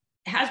 which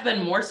has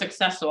been more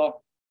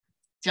successful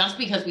just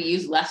because we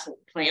use less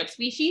plant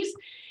species.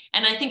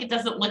 And I think it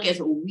doesn't look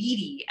as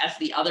weedy as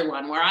the other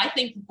one, where I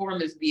think the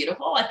form is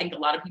beautiful. I think a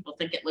lot of people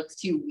think it looks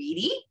too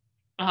weedy.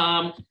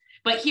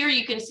 But here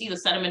you can see the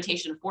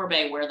sedimentation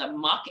forebay, where the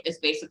muck is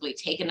basically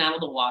taken out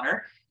of the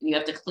water, and you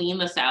have to clean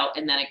this out,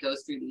 and then it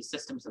goes through these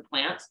systems of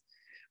plants.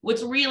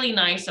 What's really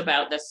nice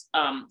about this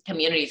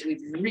community is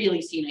we've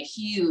really seen a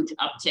huge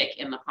uptick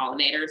in the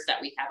pollinators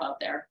that we have out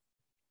there.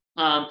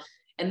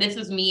 And this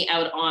is me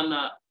out on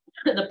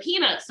the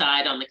peanut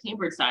side, on the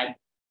Cambridge side.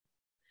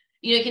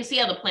 You can see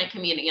how the plant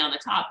community on the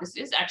top, this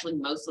is actually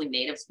mostly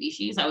native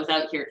species. I was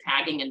out here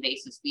tagging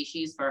invasive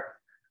species for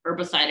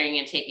herbiciding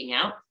and taking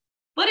out,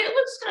 but it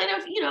looks kind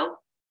of,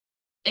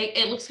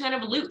 it looks kind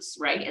of loose,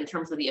 right, in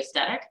terms of the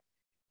aesthetic.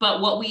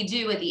 But what we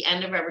do at the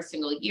end of every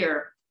single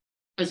year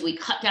is we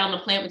cut down the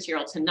plant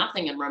material to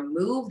nothing and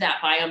remove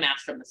that biomass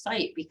from the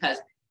site, because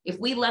if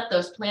we let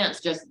those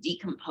plants just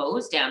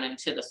decompose down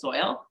into the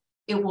soil,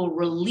 it will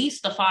release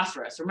the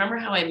phosphorus. Remember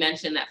how I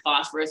mentioned that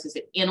phosphorus is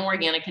an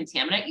inorganic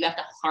contaminant? You have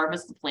to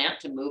harvest the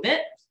plant to move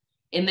it.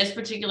 In this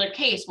particular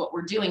case, what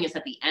we're doing is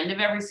at the end of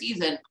every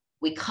season,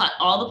 we cut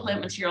all the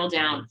plant material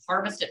down,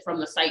 harvest it from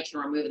the site to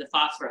remove the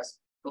phosphorus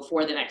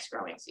before the next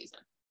growing season.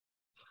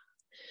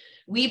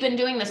 We've been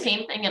doing the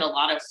same thing at a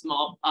lot of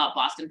small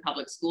Boston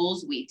public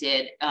schools. We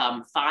did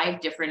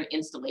 5 different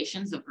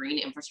installations of green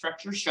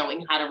infrastructure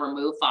showing how to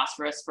remove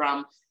phosphorus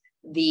from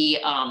the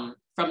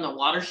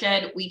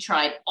watershed. We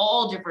tried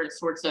all different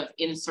sorts of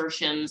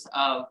insertions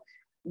of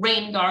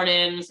rain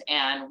gardens,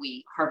 and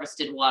we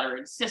harvested water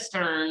in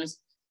cisterns.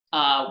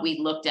 We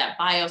looked at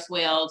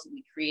bioswales.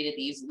 We created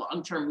these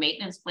long-term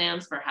maintenance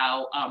plans for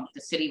how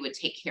the city would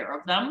take care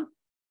of them.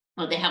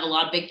 They have a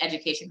lot of big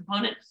education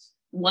components.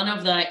 One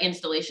of the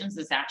installations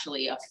is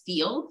actually a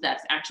field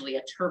that's actually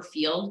a turf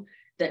field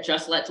that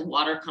just lets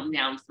water come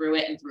down through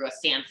it and through a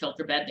sand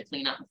filter bed to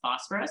clean up the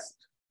phosphorus.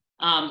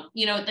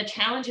 The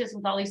challenges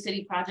with all these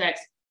city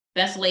projects,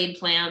 best laid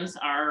plans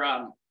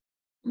are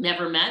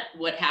never met.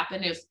 What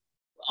happened is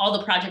all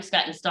the projects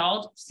got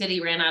installed,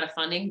 city ran out of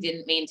funding,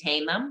 didn't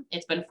maintain them.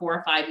 It's been 4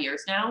 or 5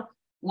 years now.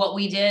 What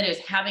we did is,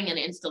 having an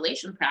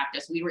installation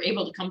practice, we were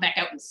able to come back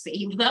out and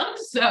save them.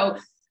 So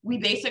we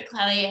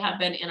basically have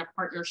been in a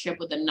partnership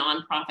with a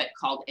nonprofit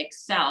called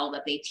Excel,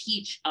 that they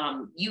teach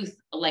youth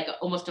like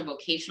almost a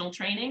vocational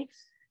training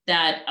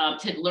that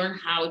to learn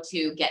how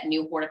to get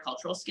new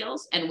horticultural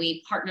skills. And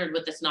we partnered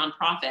with this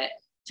nonprofit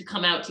to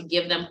come out to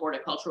give them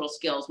horticultural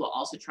skills while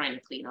also trying to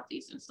clean up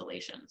these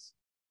installations.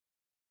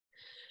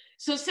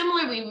 So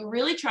similarly, we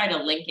really try to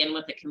link in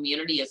with the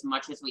community as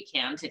much as we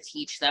can to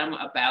teach them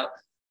about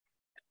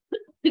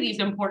these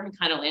important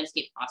kind of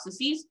landscape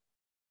processes.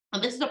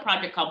 And this is a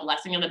project called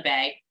Blessing of the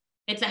Bay.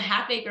 It's a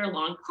half-acre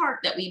long park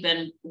that we've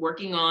been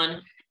working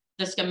on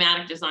the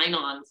schematic design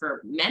on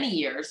for many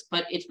years,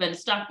 but it's been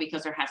stuck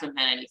because there hasn't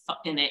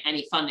been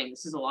any funding.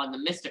 This is along the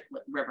Mystic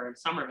River in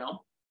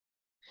Somerville.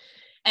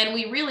 And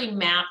we really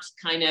mapped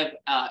kind of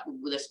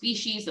the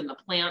species and the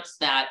plants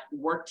that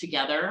work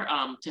together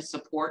to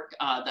support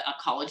the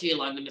ecology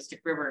along the Mystic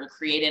River, and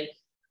created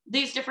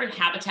these different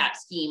habitat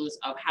schemes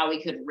of how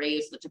we could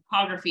raise the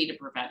topography to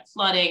prevent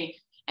flooding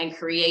and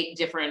create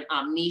different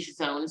niche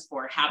zones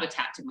for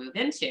habitat to move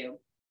into.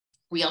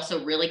 We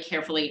also really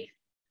carefully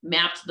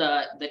mapped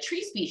the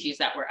tree species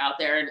that were out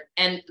there,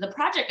 and the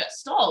project got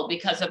stalled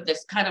because of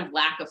this kind of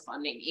lack of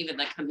funding, even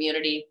the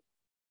community,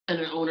 and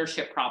an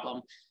ownership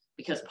problem,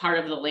 because part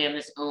of the land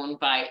is owned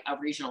by a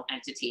regional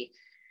entity.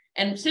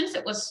 And since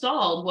it was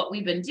stalled, what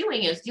we've been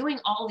doing is doing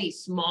all these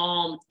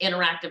small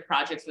interactive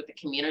projects with the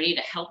community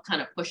to help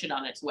kind of push it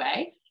on its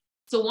way.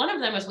 So one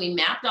of them is we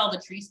mapped all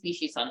the tree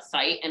species on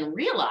site and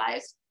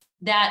realized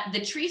that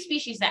the tree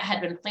species that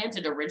had been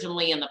planted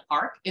originally in the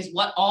park is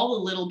what all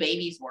the little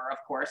babies were, of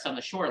course, on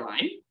the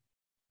shoreline,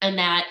 and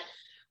that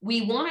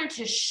we wanted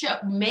to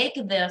make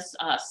this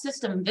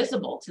system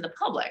visible to the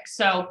public.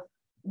 So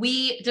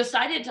we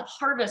decided to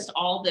harvest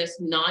all this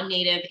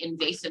non-native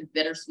invasive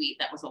bittersweet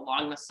that was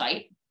along the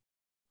site.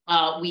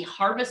 We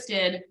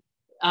harvested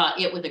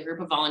it with a group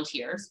of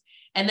volunteers,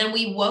 and then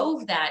we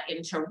wove that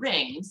into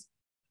rings,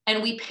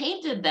 and we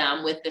painted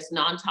them with this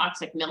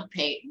non-toxic milk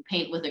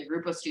paint with a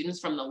group of students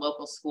from the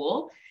local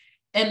school.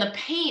 And the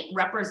paint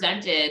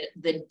represented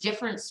the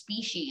different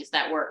species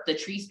that were, the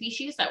tree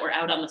species that were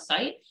out on the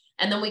site.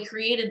 And then we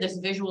created this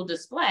visual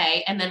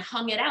display and then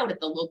hung it out at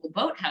the local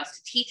boathouse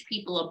to teach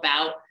people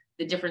about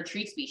the different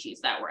tree species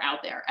that were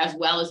out there, as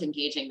well as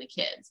engaging the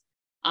kids.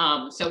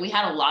 So we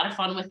had a lot of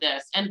fun with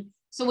this. And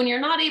so when you're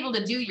not able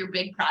to do your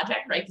big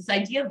project, right, this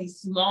idea of these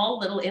small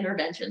little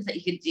interventions that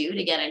you could do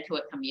to get into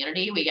a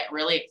community, we get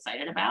really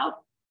excited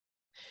about.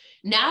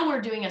 Now we're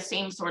doing a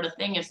same sort of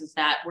thing is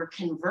that we're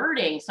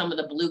converting some of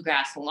the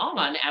bluegrass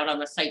lawn out on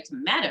the site to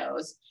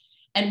meadows,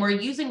 and we're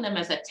using them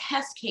as a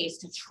test case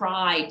to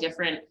try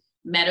different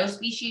meadow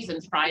species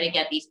and try to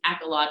get these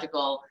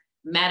ecological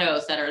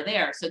meadows that are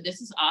there. So this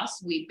is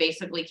us. We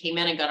basically came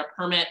in and got a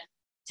permit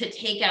to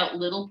take out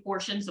little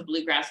portions of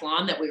bluegrass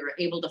lawn that we were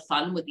able to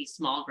fund with these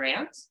small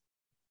grants.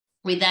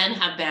 We then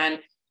have been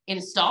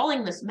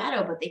installing this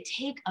meadow, but they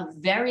take a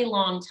very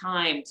long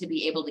time to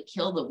be able to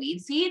kill the weed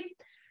seed.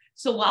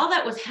 So while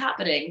that was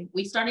happening,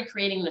 we started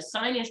creating the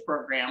signage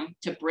program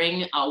to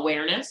bring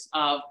awareness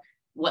of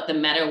what the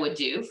meadow would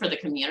do for the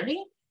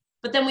community.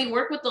 But then we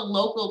work with the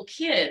local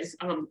kids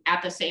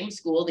at the same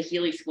school, the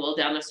Healy School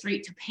down the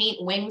street, to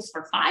paint wings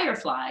for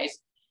fireflies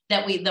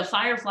that the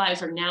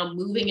fireflies are now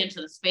moving into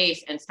the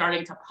space and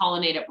starting to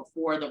pollinate it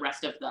before the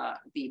rest of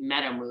the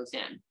meadow moves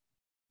in.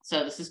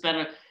 So this has been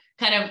a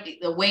kind of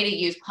the way to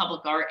use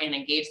public art and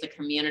engage the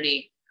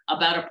community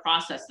about a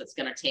process that's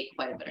going to take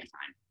quite a bit of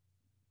time.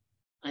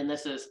 And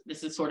this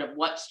is sort of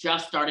what's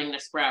just starting to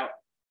sprout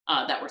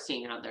that we're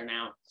seeing out there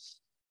now.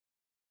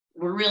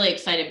 We're really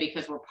excited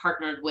because we're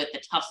partnered with the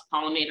Tufts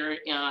Pollinator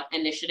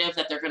Initiative,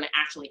 that they're going to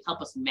actually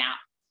help us map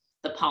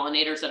the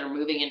pollinators that are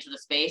moving into the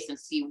space and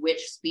see which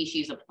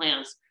species of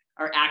plants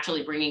are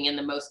actually bringing in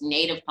the most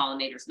native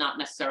pollinators, not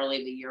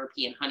necessarily the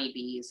European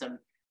honeybees and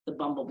the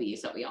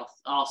bumblebees that we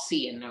all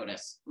see and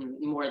notice,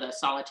 more the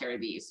solitary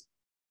bees.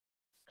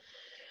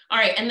 All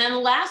right, and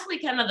then lastly,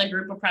 kind of the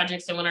group of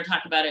projects I want to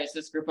talk about is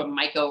this group of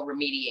myco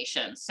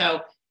remediation.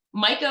 So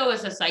myco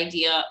is this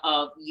idea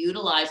of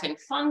utilizing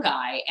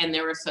fungi and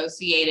their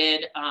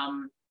associated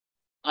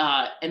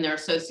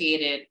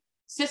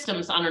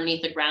systems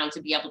underneath the ground to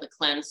be able to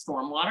cleanse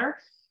stormwater.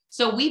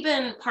 So we've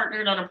been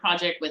partnered on a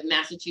project with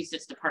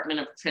Massachusetts Department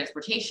of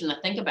Transportation to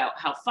think about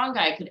how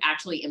fungi could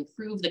actually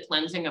improve the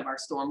cleansing of our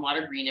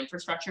stormwater green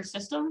infrastructure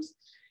systems.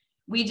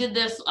 We did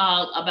this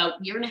about a 1.5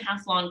 year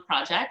long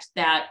project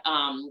that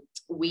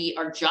we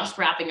are just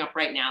wrapping up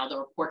right now. The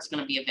report's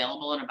going to be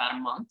available in about a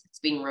month. It's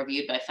being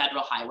reviewed by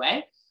Federal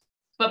Highway.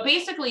 But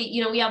basically,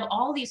 you know, we have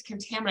all these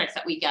contaminants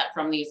that we get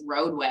from these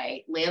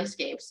roadway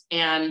landscapes,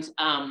 and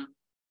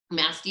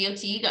Mass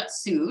DOT got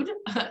sued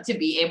to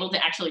be able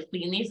to actually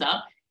clean these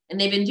up. And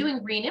they've been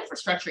doing green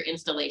infrastructure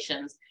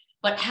installations,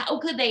 but how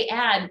could they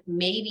add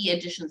maybe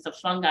additions of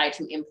fungi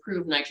to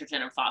improve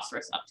nitrogen and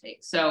phosphorus uptake?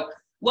 So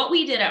what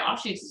we did at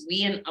Offshoots is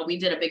we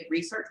did a big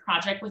research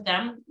project with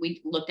them.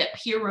 We looked at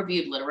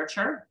peer-reviewed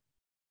literature.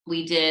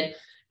 We did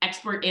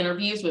expert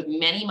interviews with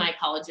many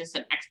mycologists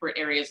and expert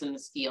areas in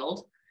this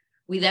field.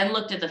 We then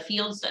looked at the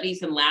field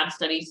studies and lab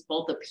studies,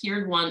 both the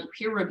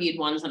peer-reviewed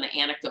ones and the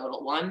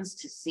anecdotal ones,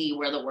 to see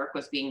where the work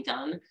was being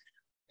done.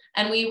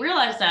 And we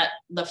realized that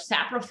the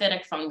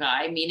saprophytic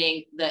fungi,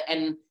 meaning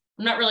and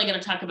I'm not really going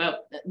to talk about,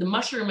 the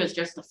mushroom is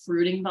just the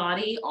fruiting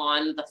body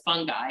on the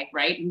fungi,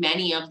 right?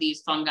 Many of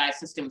these fungi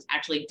systems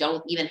actually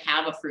don't even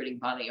have a fruiting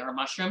body or a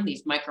mushroom,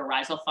 these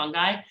mycorrhizal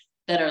fungi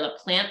that are the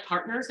plant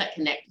partners that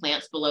connect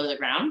plants below the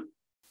ground.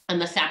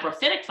 And the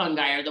saprophytic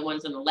fungi are the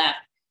ones on the left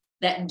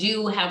that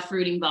do have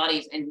fruiting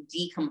bodies and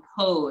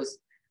decompose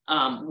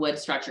wood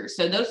structures.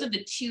 So those are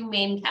the two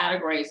main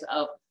categories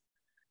of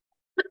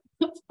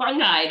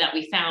fungi that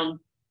we found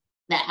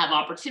that have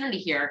opportunity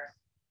here.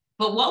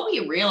 But what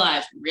we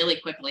realized really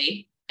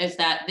quickly is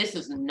that this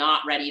is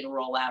not ready to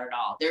roll out at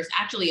all. There's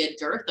actually a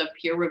dearth of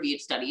peer-reviewed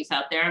studies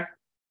out there.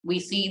 We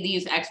see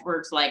these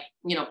experts like,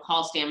 you know,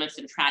 Paul Stamets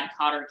and Trad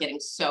Cotter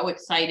getting so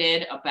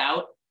excited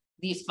about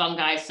these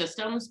fungi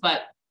systems,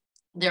 but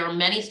there are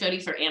many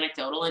studies that are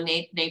anecdotal in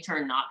nature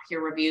and not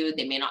peer-reviewed.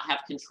 They may not have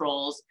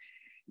controls.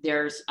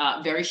 There's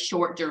very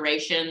short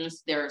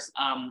durations. There's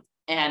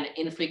an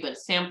infrequent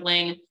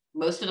sampling.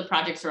 Most of the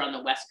projects are on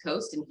the West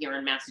Coast, and here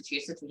in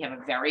Massachusetts, we have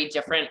a very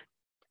different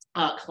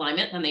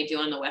climate than they do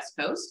on the West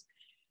Coast.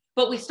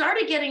 But we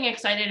started getting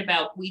excited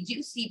about, we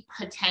do see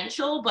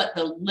potential, but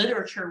the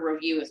literature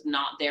review is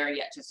not there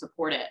yet to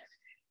support it.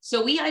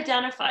 So we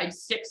identified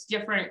 6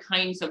 different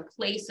kinds of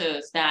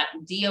places that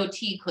DOT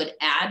could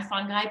add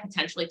fungi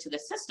potentially to the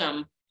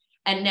system,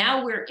 And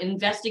now we're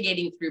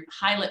investigating through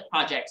pilot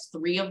projects,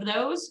 3 of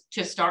those,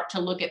 to start to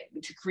look at,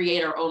 to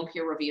create our own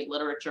peer-reviewed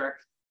literature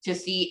to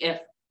see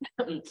if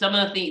some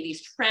of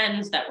these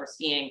trends that we're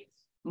seeing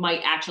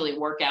might actually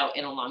work out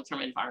in a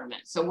long-term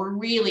environment. So we're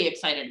really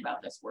excited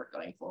about this work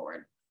going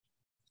forward.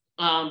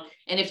 And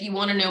if you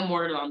want to know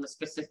more on the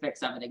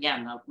specifics of it,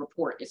 again, the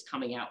report is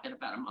coming out in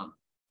about a month.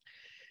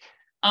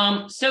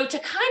 So to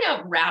kind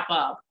of wrap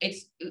up,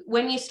 it's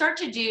when you start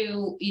to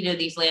do,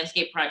 these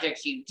landscape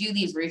projects, you do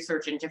these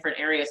research in different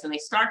areas and they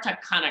start to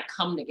kind of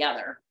come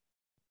together,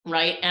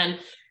 right? And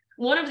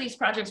one of these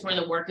projects where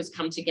the work has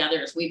come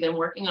together is we've been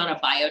working on a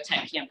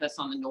biotech campus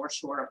on the North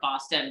Shore of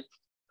Boston.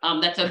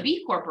 That's a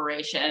B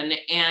corporation,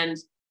 and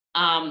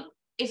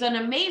is an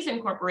amazing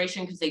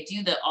corporation because they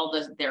do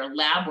their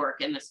lab work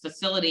in this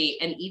facility,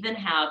 and even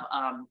have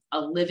a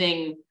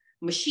living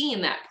machine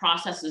that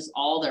processes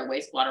all their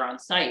wastewater on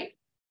site.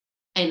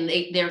 And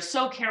they're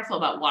so careful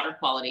about water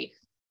quality,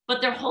 but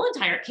their whole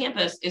entire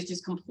campus is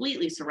just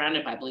completely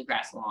surrounded by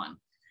bluegrass lawn.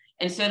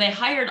 And so they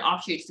hired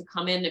Offshoots to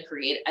come in to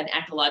create an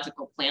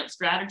ecological plant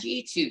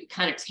strategy to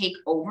kind of take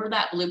over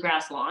that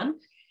bluegrass lawn.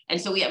 And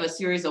so we have a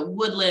series of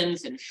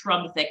woodlands and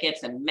shrub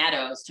thickets and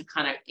meadows to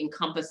kind of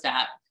encompass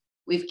that.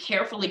 We've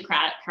carefully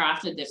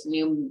crafted this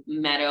new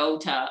meadow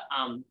to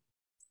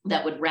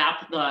that would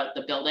wrap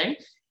the building.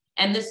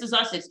 And this is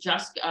us. It's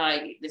just,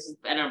 this has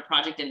been a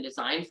project in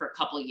design for a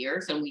couple of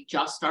years, and we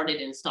just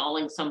started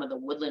installing some of the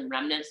woodland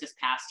remnants this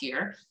past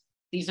year.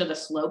 These are the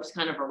slopes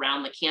kind of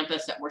around the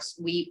campus that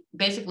we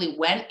basically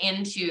went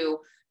into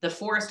the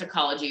forest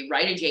ecology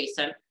right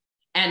adjacent,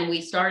 and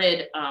we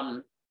started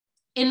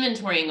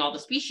inventorying all the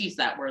species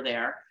that were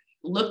there,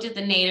 looked at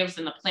the natives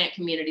and the plant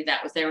community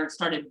that was there, and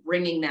started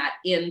bringing that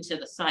into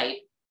the site.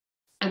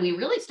 And we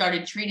really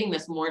started treating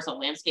this more as a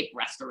landscape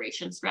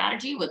restoration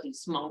strategy with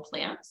these small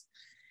plants.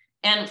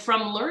 And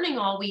from learning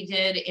all we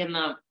did in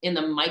the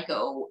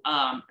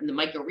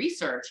myco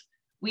research,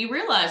 we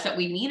realized that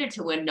we needed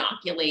to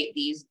inoculate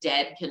these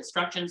dead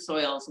construction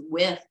soils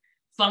with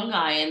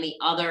fungi and the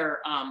other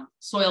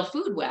soil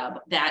food web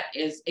that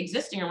is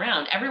existing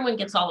around. Everyone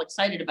gets all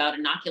excited about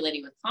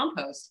inoculating with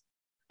compost,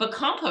 but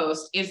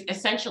compost is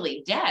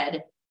essentially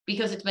dead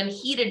because it's been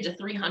heated to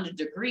 300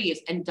 degrees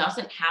and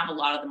doesn't have a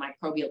lot of the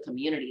microbial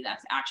community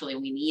that's actually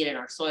we need in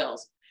our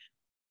soils.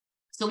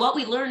 So what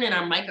we learned in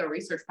our myco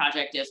research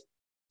project is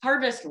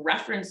harvest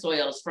reference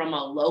soils from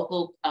a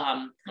local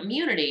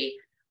community,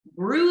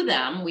 brew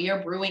them. We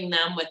are brewing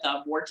them with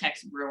a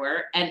vortex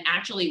brewer and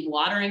actually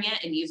watering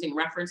it and using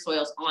reference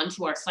soils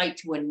onto our site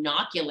to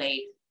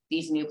inoculate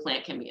these new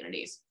plant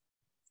communities.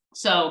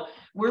 So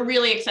we're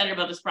really excited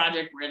about this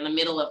project. We're in the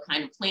middle of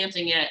kind of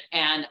planting it.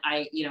 And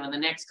in the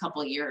next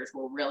couple of years,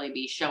 we'll really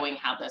be showing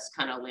how this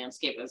kind of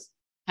landscape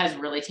has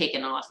really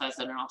taken off as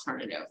an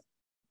alternative.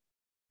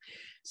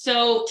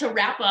 So to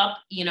wrap up,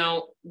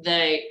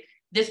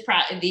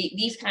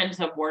 these kinds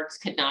of works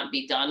could not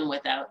be done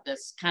without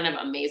this kind of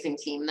amazing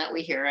team that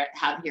we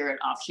have here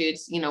at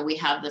Offshoots. We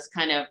have this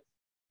kind of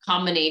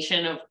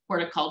combination of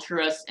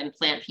horticulturists and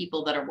plant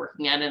people that are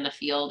working out in the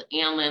field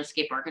and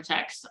landscape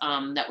architects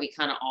that we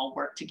kind of all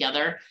work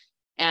together.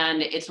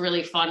 And it's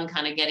really fun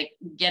kind of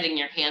getting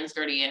your hands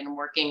dirty and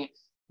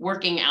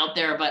working out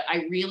there. But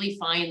I really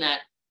find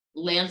that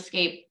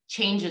landscape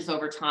changes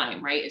over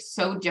time, right? It's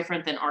so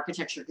different than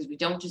architecture because we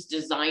don't just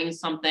design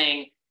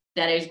something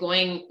that is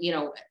going,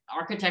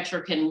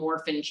 architecture can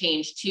morph and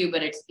change too,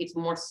 but it's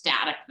more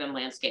static than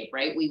landscape,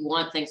 right? We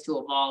want things to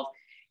evolve.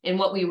 And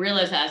what we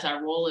realize as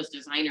our role as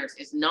designers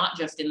is not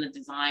just in the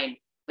design,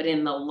 but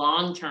in the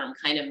long-term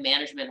kind of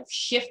management of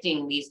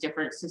shifting these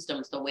different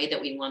systems the way that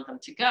we want them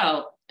to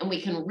go. And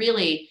we can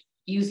really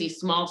use these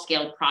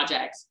small-scale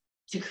projects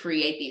to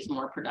create these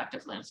more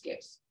productive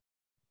landscapes.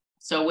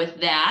 So with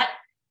that,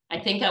 I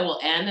think I will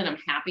end, and I'm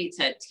happy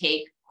to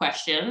take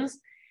questions.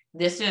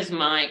 This is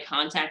my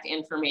contact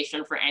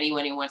information for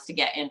anyone who wants to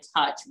get in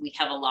touch. We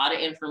have a lot of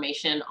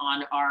information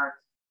on our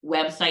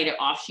website at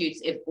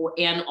Offshoots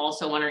and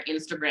also on our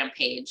Instagram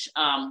page.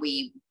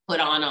 We put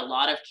on a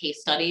lot of case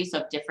studies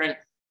of different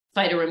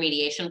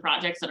phytoremediation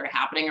projects that are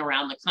happening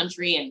around the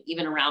country and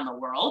even around the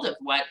world of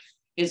what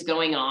is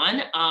going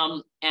on,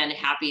 and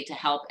happy to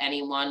help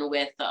anyone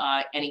with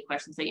any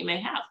questions that you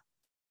may have.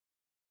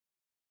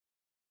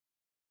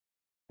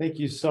 Thank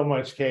you so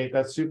much, Kate.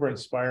 That's super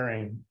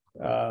inspiring.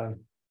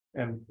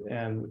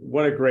 And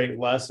what a great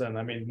lesson.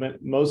 I mean,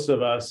 most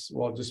of us,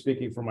 well, just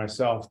speaking for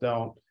myself,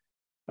 don't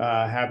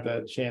have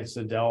the chance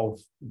to delve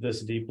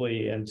this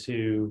deeply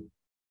into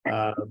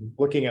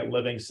looking at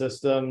living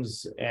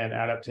systems and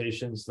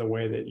adaptations the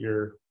way that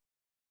you're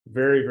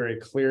very, very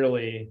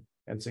clearly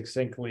and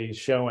succinctly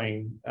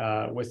showing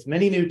with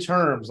many new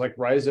terms like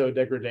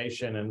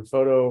rhizodegradation and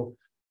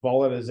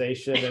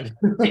photovolatilization.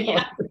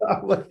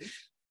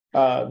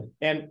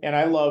 And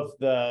I love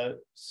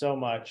so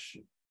much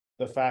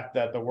the fact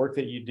that the work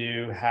that you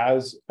do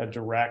has a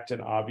direct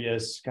and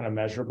obvious kind of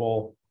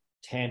measurable,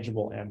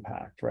 tangible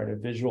impact, right? A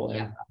visual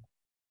impact.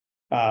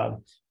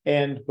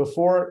 And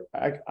before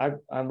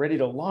I'm ready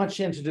to launch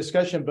into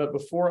discussion, but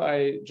before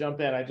I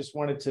jump in, I just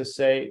wanted to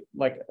say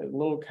like a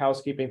little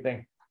housekeeping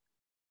thing.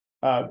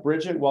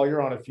 Bridget, while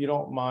you're on, if you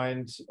don't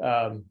mind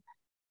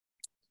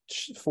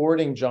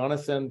forwarding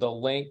Jonathan the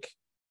link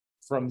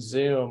from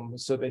Zoom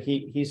so that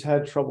he's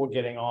had trouble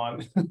getting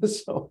on.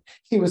 So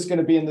he was going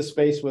to be in the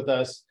space with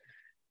us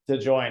to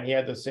join. He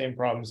had the same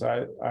problems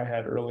I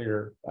had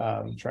earlier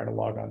trying to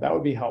log on. That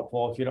would be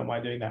helpful if you don't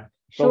mind doing that.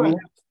 Sure. But we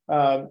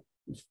have,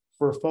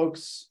 for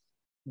folks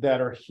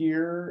that are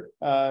here,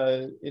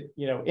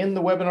 in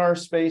the webinar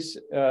space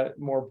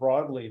more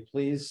broadly,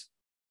 please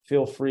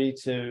feel free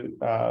to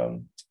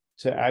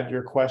add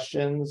your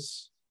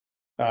questions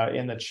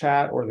in the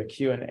chat or the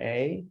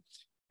Q&A.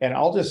 And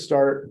I'll just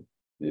start,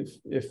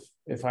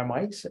 if I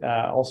might,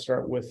 I'll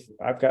start with,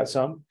 I've got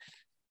some.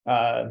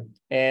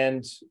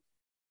 And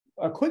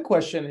a quick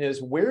question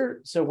is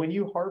so when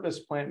you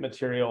harvest plant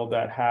material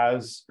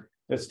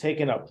that's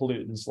taken up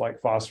pollutants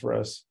like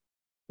phosphorus,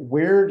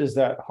 where does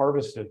that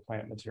harvested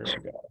plant material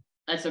go?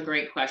 That's a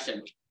great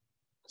question.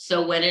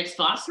 So when it's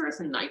phosphorus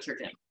and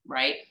nitrogen,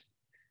 right,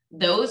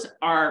 those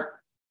are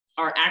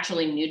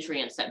actually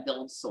nutrients that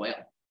build soil.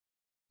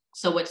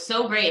 So what's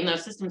so great in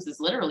those systems is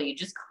literally you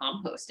just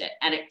compost it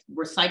and it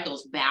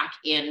recycles back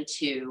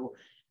into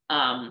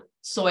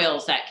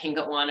soils that can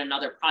go on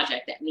another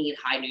project that need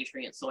high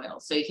nutrient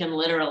soils. So you can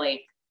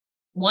literally,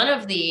 one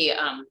of the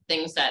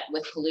things that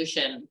with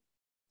pollution,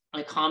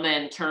 a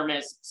common term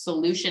is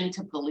solution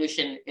to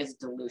pollution is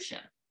dilution,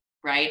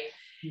 right?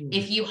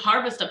 If you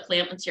harvest a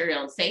plant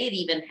material and say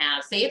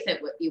if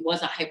it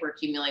was a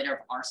hyperaccumulator of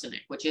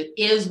arsenic, which it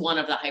is one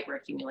of the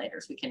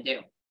hyperaccumulators we can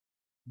do,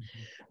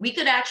 we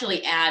could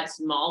actually add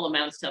small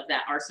amounts of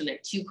that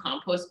arsenic to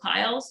compost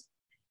piles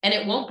and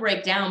it won't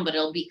break down, but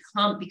it'll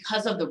become,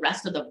 because of the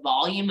rest of the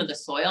volume of the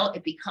soil,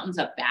 it becomes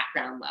a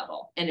background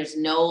level and is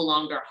no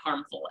longer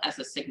harmful as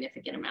a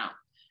significant amount.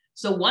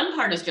 So one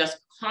part is just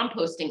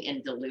composting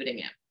and diluting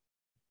it.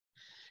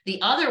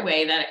 The other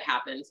way that it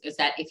happens is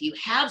that if you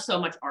have so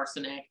much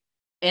arsenic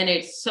and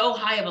it's so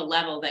high of a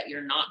level that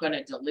you're not going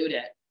to dilute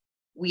it,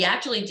 we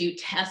actually do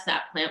test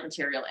that plant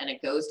material and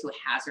it goes to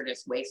a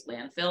hazardous waste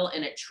landfill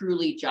and it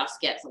truly just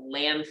gets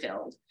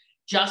landfilled.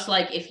 Just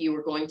like if you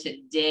were going to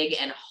dig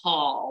and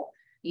haul,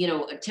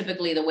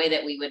 typically the way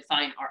that we would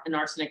find an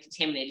arsenic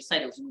contaminated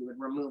site is we would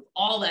remove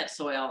all that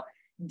soil,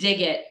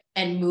 dig it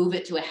and move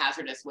it to a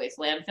hazardous waste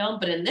landfill.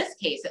 But in this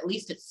case, at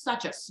least it's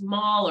such a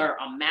smaller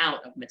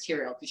amount of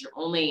material because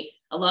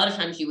a lot of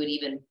times you would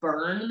even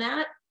burn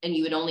that and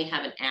you would only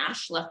have an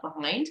ash left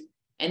behind.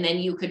 And then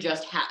you could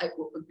just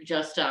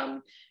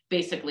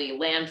basically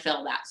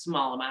landfill that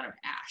small amount of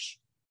ash.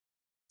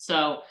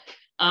 So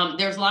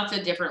there's lots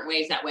of different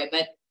ways that way.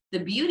 But the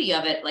beauty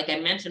of it, like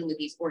I mentioned with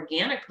these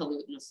organic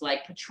pollutants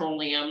like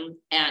petroleum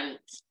and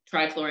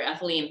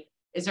trichloroethylene,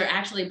 is they're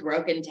actually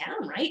broken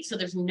down, right? So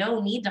there's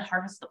no need to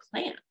harvest the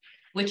plant,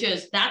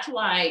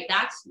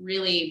 that's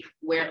really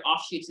where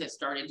Offshoots has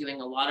started doing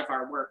a lot of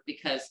our work,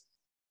 because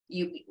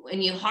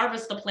when you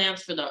harvest the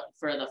plants for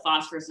the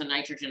phosphorus and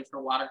nitrogen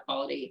for water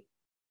quality,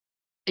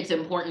 it's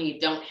important you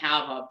don't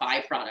have a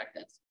byproduct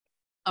that's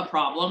a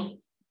problem.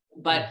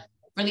 But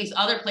for these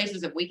other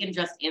places, if we can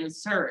just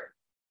insert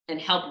and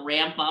help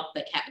ramp up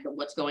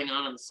what's going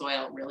on in the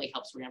soil, it really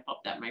helps ramp up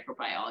that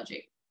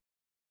microbiology.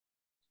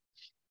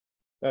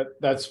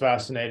 That's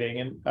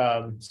fascinating.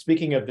 And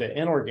speaking of the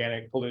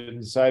inorganic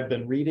pollutants, I've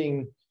been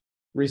reading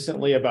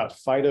recently about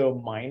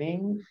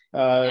phytomining.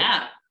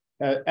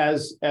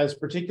 As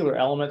particular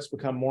elements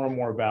become more and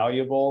more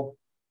valuable,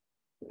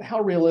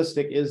 how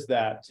realistic is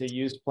that to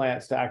use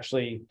plants to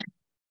actually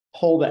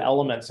pull the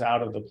elements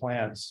out of the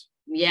plants?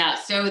 Yeah,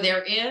 so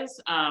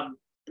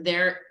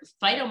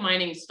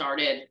phytomining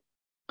started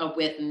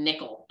with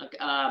nickel,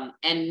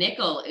 and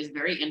nickel is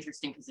very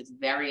interesting because it's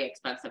very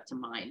expensive to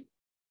mine.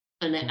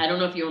 And I don't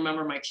know if you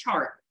remember my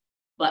chart,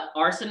 but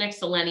arsenic,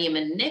 selenium,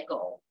 and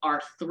nickel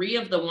are three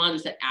of the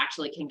ones that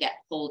actually can get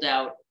pulled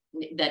out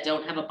that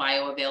don't have a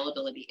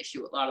bioavailability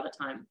issue a lot of the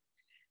time.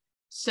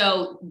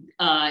 So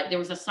there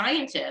was a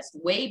scientist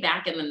way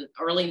back in the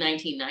early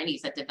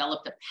 1990s that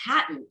developed a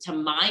patent to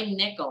mine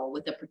nickel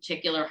with a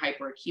particular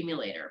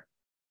hyperaccumulator.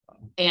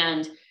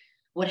 And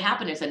what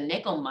happened is a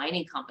nickel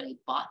mining company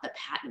bought the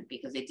patent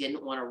because they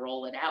didn't want to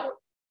roll it out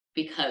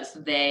because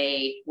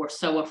they were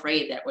so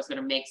afraid that it was going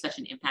to make such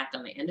an impact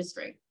on the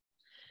industry.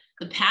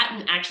 The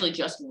patent actually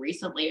just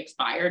recently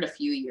expired a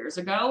few years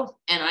ago,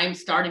 and I'm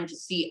starting to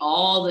see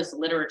all this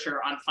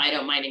literature on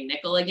phytomining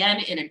nickel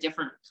again in a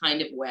different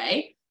kind of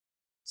way.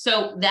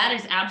 So that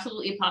is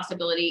absolutely a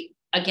possibility.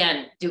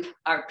 Again,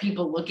 are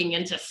people looking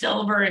into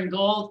silver and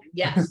gold?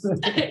 Yes.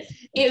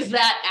 Is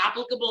that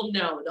applicable?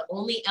 No. The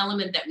only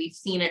element that we've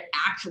seen it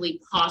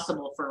actually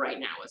possible for right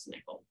now is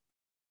nickel.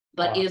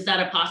 But wow. Is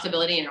that a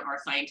possibility? And are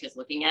scientists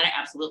looking at it?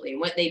 Absolutely.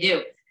 And what they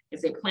do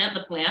is they plant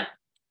the plant.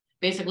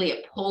 Basically,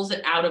 it pulls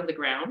it out of the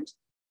ground.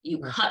 You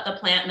cut the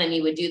plant, and then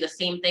you would do the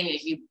same thing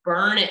as you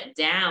burn it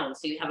down.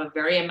 So you have a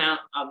very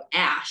amount of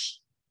ash.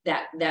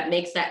 that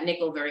makes that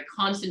nickel very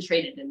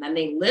concentrated, and then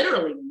they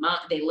literally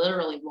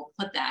will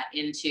put that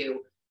into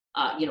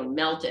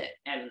melt it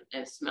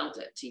and smelt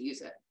it to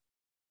use it.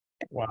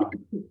 Wow,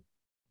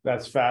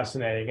 that's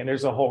fascinating. And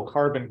there's a whole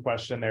carbon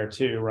question there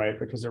too, right?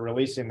 Because they're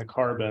releasing the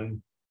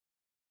carbon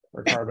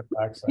or carbon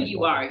dioxide.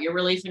 You're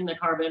releasing the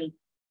carbon.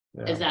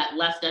 Yeah. Is that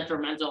less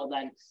detrimental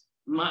than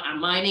a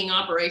mining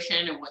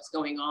operation and what's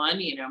going on?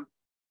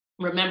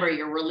 Remember,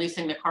 you're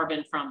releasing the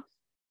carbon from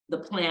the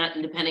plant,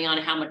 and depending on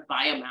how much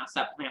biomass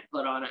that plant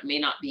put on it may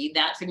not be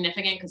that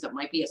significant, because it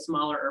might be a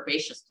smaller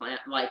herbaceous plant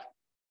like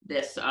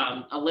this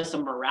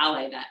Alyssa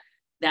morale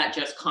that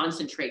just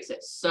concentrates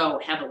it so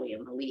heavily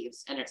in the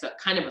leaves, and it's a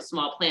kind of a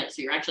small plant,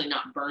 so you're actually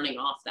not burning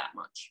off that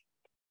much.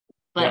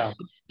 But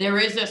there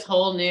is this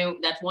whole new,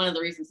 that's one of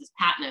the reasons this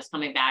patent is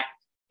coming back,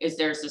 is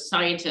there's a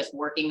scientist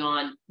working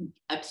on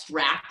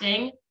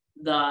extracting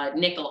the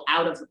nickel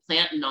out of the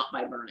plant, not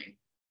by burning.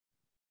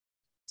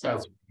 So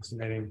that's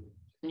fascinating.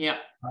 Yeah.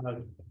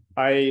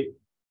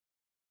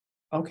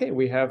 Okay,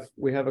 we have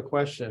a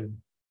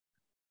question.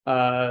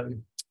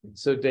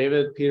 So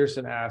David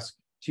Peterson asked,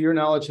 to your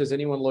knowledge, has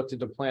anyone looked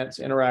into plants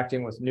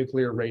interacting with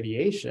nuclear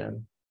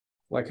radiation,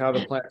 like how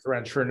the plants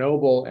around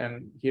Chernobyl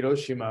and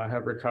Hiroshima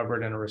have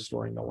recovered and are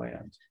restoring the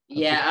land?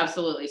 Yeah,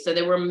 absolutely. So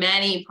there were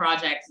many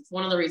projects. It's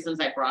one of the reasons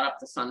I brought up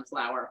the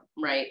sunflower,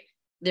 right?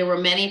 There were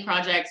many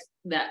projects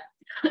that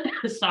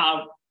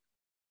saw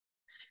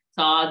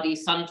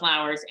these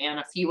sunflowers and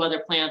a few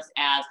other plants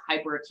as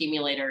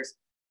hyperaccumulators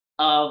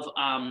of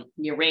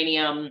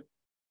uranium,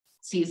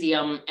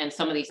 cesium, and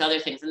some of these other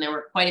things. And there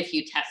were quite a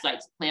few test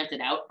sites planted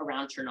out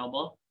around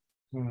Chernobyl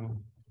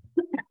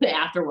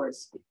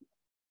afterwards.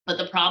 But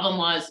the problem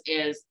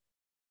is,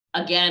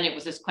 again, it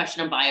was this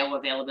question of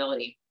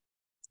bioavailability.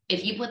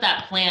 If you put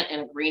that plant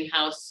in a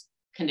greenhouse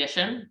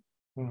condition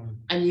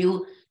and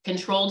you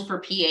controlled for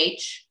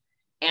pH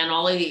and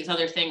all of these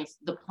other things,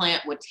 the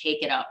plant would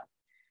take it up.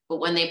 But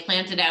when they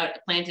planted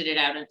it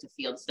out into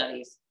field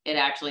studies, it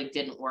actually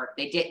didn't work.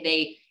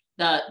 The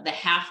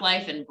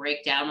half-life and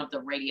breakdown of the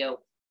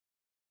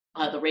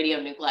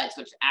radionuclides,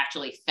 which is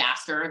actually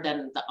faster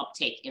than the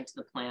uptake into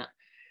the plant.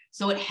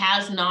 So it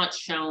has not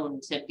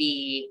shown to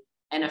be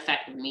an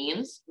effective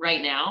means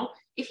right now.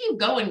 If you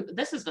go, and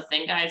this is the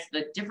thing, guys,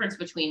 the difference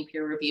between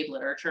peer-reviewed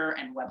literature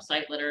and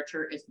website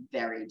literature is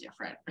very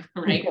different,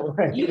 right?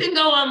 Right. You can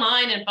go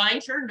online and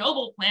find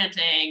Chernobyl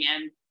planting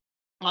and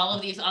all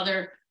of these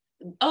other,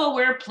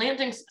 we're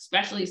planting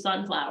especially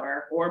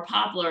sunflower or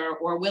poplar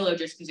or willow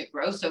just because it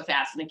grows so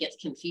fast and it gets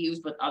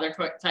confused with other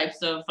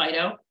types of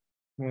phyto.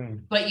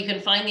 But you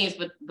can find these,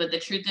 but the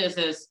truth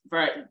is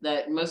for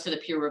most of the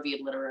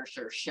peer-reviewed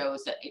literature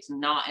shows that it's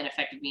not an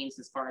effective means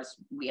as far as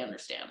we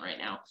understand right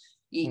now.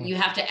 You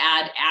have to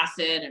add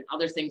acid and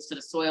other things to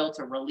the soil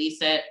to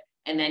release it,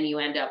 and then you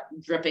end up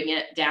dripping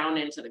it down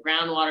into the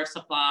groundwater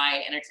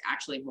supply, and it's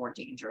actually more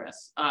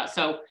dangerous.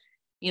 So,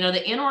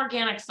 the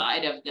inorganic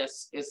side of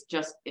this is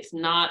just, it's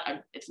not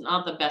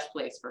the best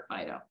place for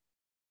phyto.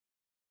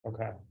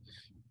 Okay.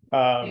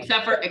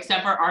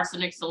 Except for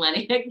arsenic,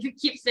 selenium. You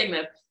keep saying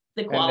this.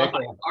 The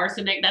qualified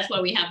arsenic, that's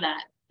why we have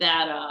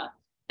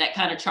that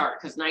kind of chart,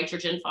 because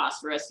nitrogen,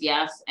 phosphorus,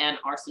 yes, and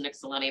arsenic,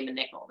 selenium, and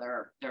nickel.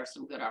 There are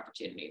some good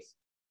opportunities.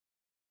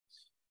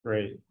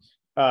 Great.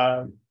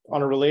 On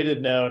a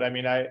related note, I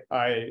mean,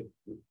 I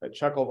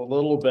chuckled a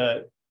little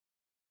bit.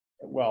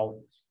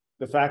 Well,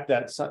 the fact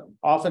that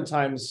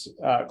oftentimes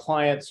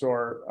clients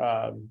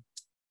or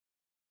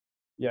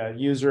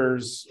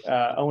users,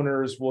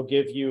 owners will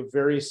give you a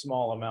very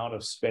small amount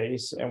of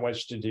space in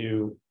which to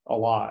do a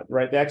lot,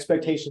 right? The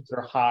expectations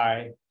are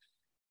high.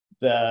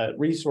 The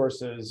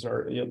resources,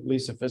 or at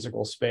least the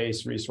physical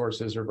space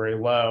resources, are very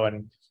low.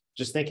 And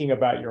just thinking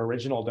about your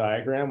original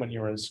diagram when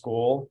you were in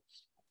school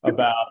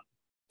about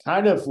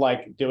kind of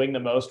like doing the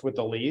most with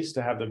the least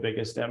to have the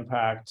biggest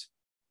impact.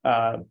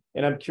 And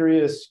I'm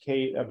curious,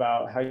 Kate,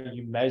 about how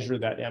you measure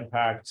that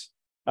impact.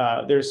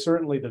 There's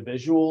certainly the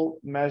visual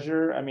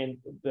measure. I mean,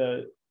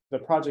 the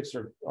projects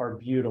are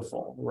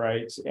beautiful,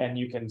 right? And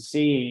you can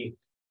see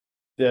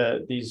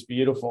these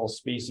beautiful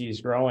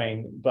species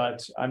growing,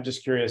 but I'm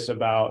just curious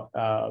about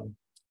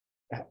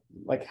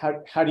like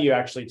how do you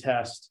actually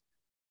test?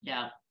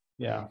 Yeah.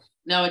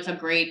 No, it's a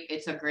great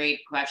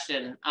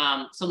question.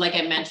 So like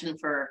I mentioned,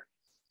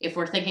 if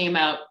we're thinking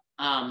about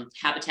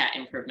habitat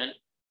improvement,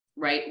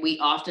 right, we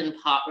often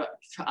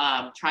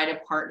try to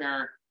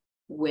partner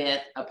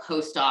with a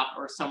postdoc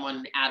or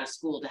someone at a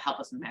school to help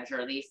us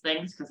measure these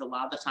things, because a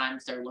lot of the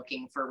times they're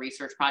looking for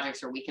research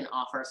projects, or we can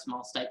offer a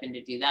small stipend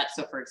to do that.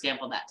 So for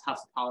example, that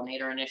Tufts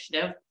Pollinator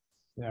Initiative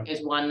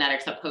is one that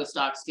it's a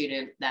postdoc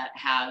student that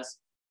has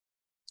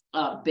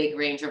a big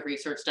range of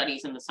research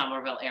studies in the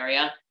Somerville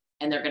area,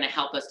 and they're going to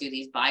help us do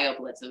these bio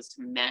blitzes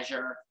to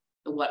measure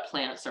what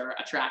plants are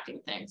attracting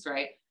things,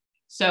 right?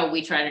 So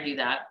we try to do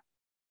that.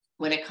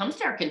 When it comes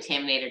to our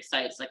contaminated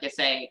sites, like I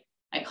say,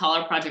 I call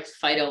our projects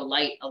Phyto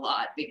Light a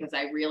lot, because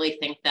I really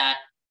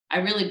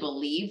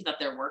believe that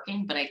they're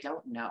working, but I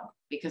don't know,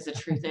 because the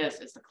truth is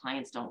the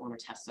clients don't want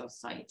to test those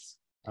sites.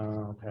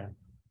 Oh, okay.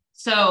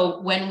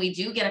 So when we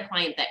do get a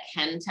client that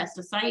can test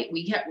a site,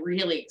 we get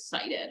really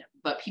excited,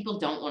 but people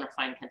don't want to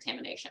find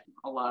contamination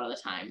a lot of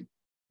the time.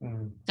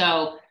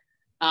 So,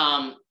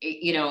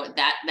 you know,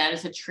 that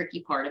is a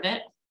tricky part of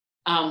it.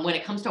 When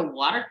it comes to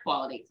water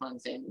quality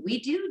cleansing, we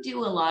do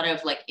a lot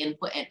of like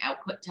input and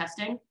output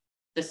testing,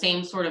 the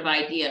same sort of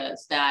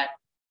ideas that,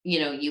 you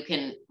know, you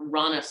can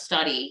run a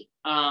study.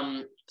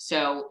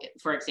 So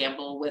for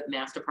example, with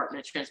Mass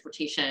Department of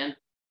Transportation,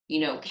 you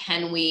know,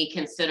 can we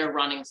consider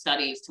running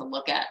studies to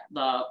look at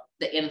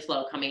the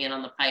inflow coming in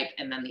on the pipe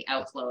and then the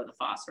outflow of the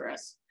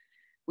phosphorus?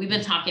 We've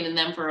been talking to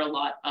them for a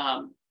lot,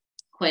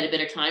 quite a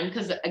bit of time,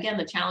 because again,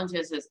 the challenge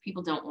is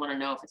people don't want to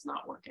know if it's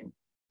not working.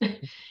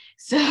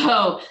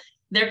 So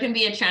there can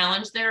be a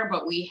challenge there,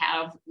 but we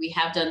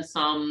have done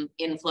some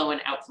inflow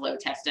and outflow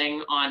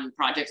testing on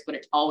projects, but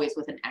it's always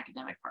with an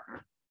academic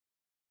partner.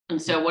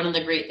 And so one of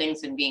the great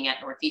things in being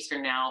at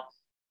Northeastern now,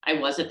 I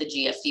was at the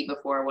GSD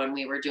before when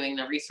we were doing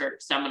the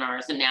research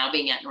seminars, and now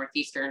being at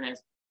Northeastern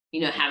is,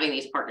 you know, having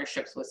these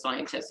partnerships with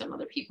scientists and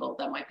other people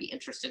that might be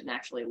interested in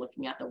actually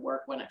looking at the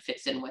work when it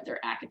fits in with their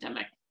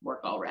academic work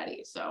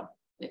already. So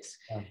it's,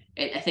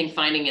 I think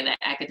finding the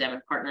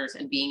academic partners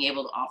and being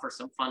able to offer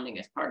some funding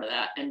as part of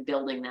that and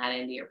building that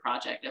into your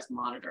project as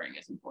monitoring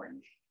is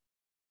important.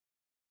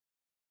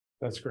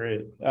 That's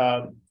great.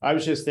 I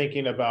was just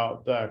thinking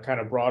about the kind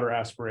of broader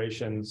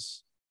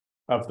aspirations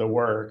of the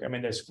work. I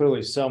mean, there's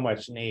clearly so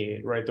much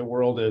need, right? The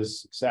world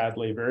is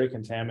sadly very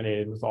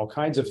contaminated with all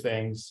kinds of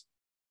things,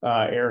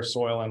 air,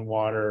 soil, and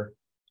water,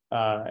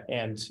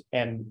 and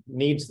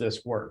needs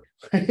this work.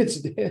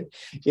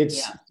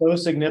 It's so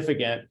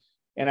significant.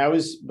 And I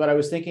was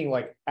thinking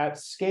like at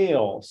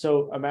scale.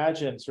 So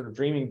imagine sort of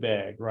dreaming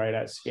big, right?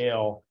 At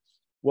scale,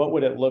 what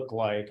would it look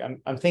like?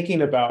 I'm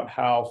thinking about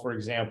how, for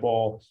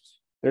example,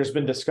 there's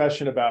been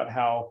discussion about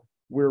how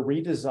we're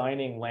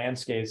redesigning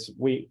landscapes,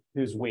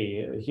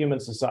 human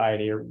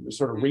society, are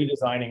sort of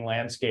redesigning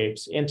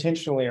landscapes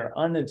intentionally or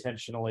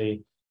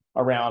unintentionally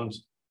around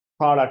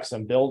products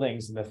and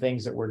buildings and the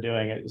things that we're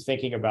doing.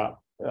 Thinking about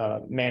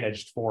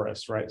managed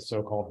forests, right?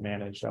 So-called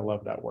managed. I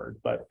love that word,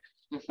 but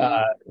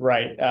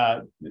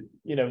right,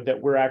 you know,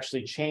 that we're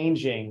actually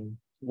changing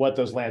what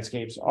those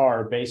landscapes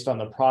are based on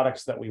the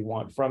products that we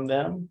want from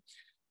them,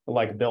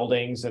 like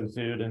buildings and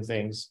food and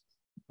things.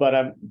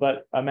 But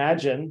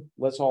imagine,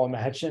 let's all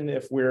imagine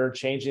if we're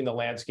changing the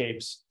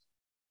landscapes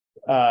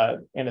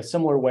in a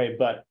similar way,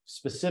 but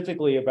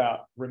specifically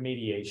about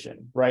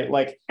remediation, right?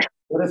 Like,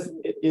 what does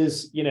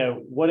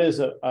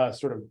a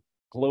sort of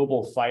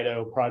global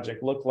PHYTO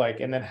project look like?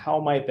 And then how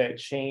might that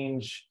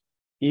change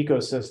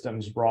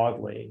ecosystems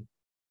broadly?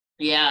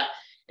 Yeah,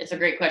 it's a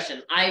great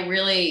question. I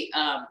really,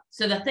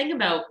 so the thing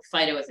about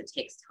PHYTO is it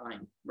takes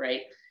time,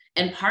 right?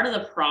 And part of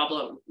the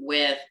problem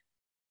with,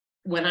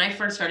 when I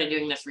first started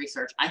doing this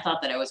research, I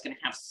thought that I was going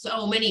to have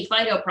so many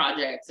PHYTO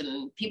projects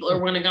and people are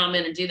going to come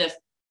in and do this.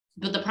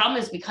 But the problem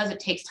is, because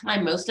it takes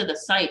time, most of the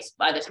sites,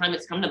 by the time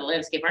it's come to the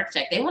landscape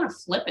architect, they want to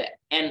flip it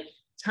and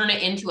turn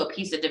it into a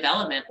piece of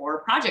development or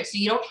a project. So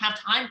you don't have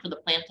time for the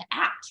plant to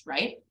act,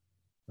 right?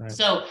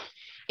 So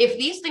if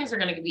these things are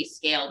going to be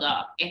scaled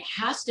up, it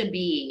has to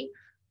be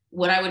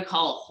what I would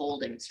call a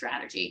holding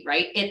strategy,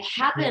 right? It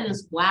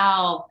happens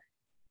while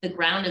the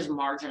ground is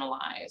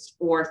marginalized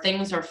or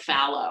things are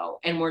fallow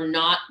and we're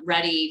not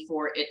ready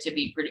for it to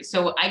be pretty.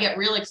 So I get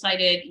real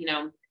excited, you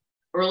know,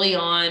 early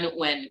on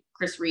when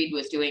Chris Reed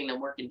was doing the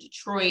work in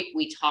Detroit,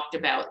 we talked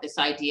about this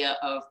idea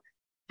of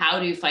how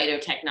do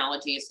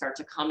phytotechnologies start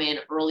to come in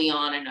early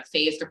on in a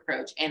phased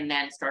approach and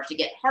then start to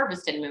get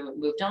harvested and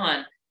moved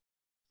on.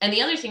 And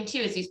the other thing too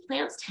is these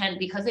plants tend,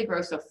 because they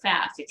grow so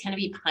fast, they tend to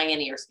be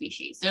pioneer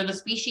species. They're the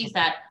species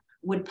that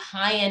would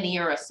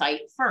pioneer a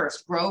site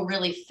first, grow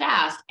really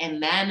fast,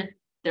 and then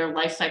their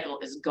life cycle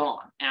is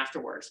gone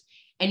afterwards.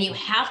 And you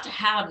have to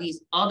have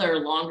these other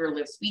longer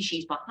lived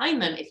species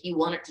behind them if you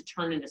want it to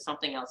turn into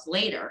something else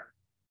later.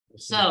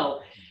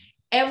 So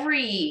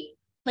every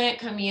plant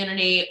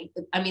community,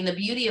 I mean, the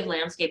beauty of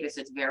landscape is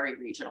it's very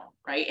regional,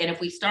 right? And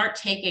if we start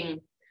taking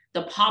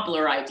the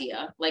poplar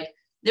idea, like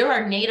there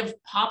are native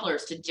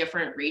poplars to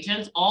different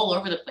regions all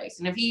over the place.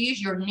 And if you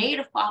use your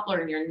native poplar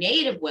and your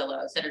native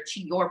willows that are to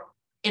your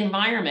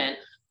environment,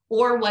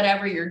 or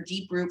whatever your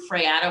deep root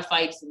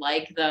phreatophytes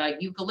like the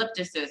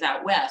eucalyptuses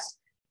out west,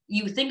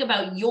 you think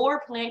about your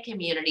plant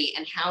community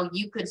and how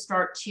you could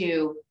start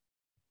to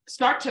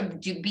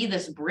be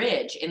this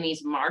bridge in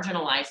these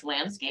marginalized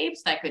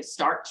landscapes that could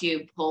start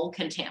to pull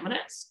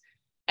contaminants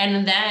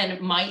and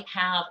then might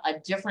have a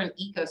different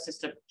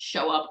ecosystem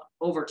show up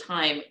over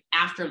time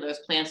after those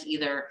plants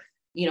either,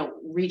 you know,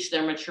 reach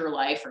their mature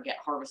life or get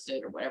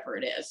harvested or whatever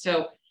it is.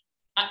 So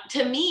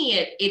to me,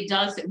 it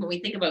does, when we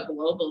think about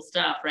global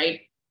stuff,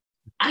 right?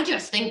 I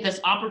just think this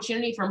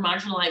opportunity for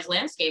marginalized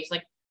landscapes,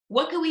 like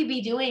what could we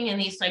be doing in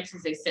these sites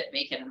as they sit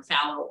vacant and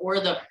fallow, or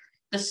the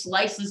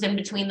slices in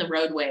between the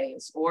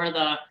roadways, or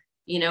the,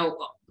 you know,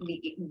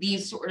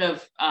 these sort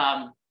of,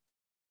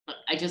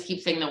 I just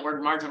keep saying the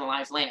word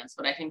marginalized lands,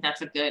 but I think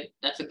that's a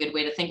good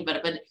way to think about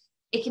it. But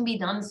it can be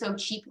done so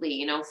cheaply.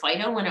 You know,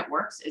 PHYTO, when it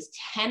works, is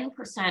 10%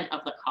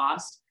 of the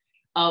cost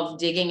of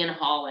digging and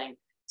hauling,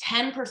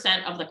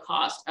 10% of the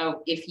cost of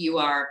if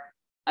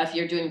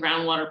you're doing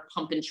groundwater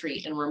pump and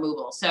treat and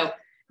removal. So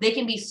they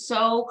can be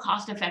so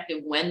cost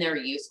effective when they're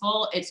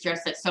useful. It's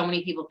just that so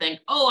many people think,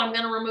 oh, I'm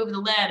going to remove the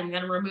lead, I'm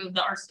going to remove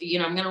the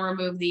I'm going to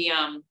remove the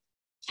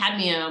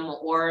cadmium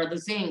or the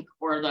zinc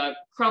or the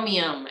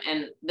chromium,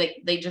 and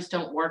they just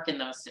don't work in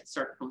those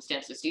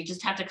circumstances. So you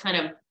just have to kind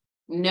of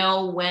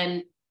know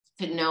when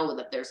to know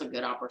that there's a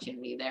good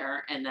opportunity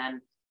there. And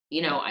then,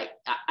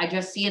 I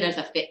just see it as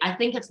a fit. I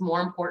think it's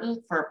more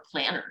important for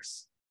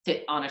planners,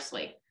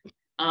 honestly.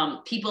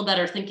 People that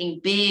are thinking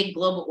big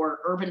global, or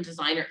urban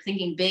designer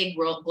thinking big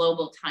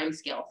global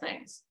timescale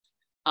things,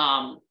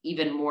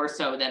 even more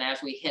so than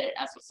as we hit it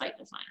as a site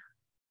designer.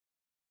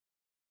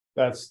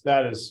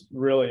 That is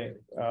really,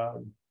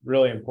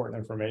 really important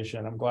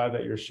information. I'm glad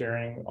that you're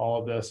sharing all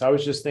of this. I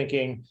was just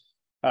thinking,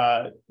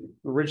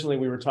 originally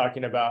we were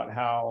talking about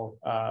how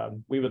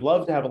we would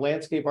love to have a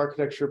landscape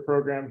architecture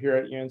program here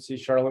at UNC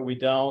Charlotte. We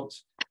don't,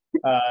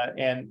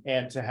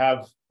 and to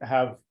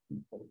have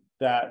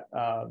that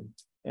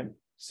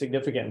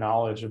significant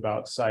knowledge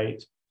about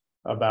site,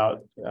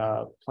 about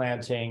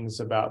plantings,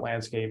 about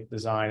landscape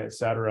design, et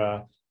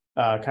cetera,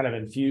 kind of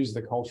infuse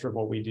the culture of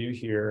what we do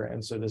here.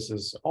 And so this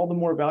is all the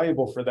more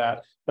valuable for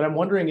that. But I'm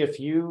wondering if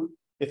you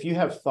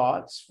have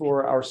thoughts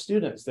for our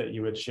students that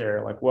you would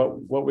share, like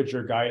what would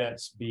your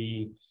guidance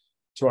be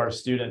to our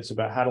students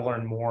about how to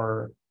learn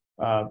more,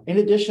 in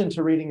addition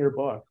to reading your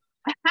book?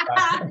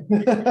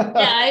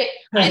 Yeah,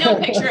 I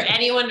don't picture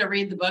anyone to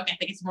read the book. I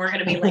think it's more going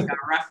to be like a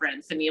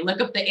reference, and you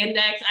look up the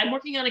index. I'm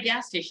working on a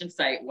gas station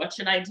site. What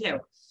should I do?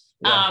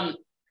 Yeah.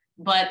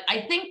 But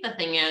I think the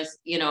thing is,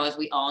 as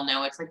we all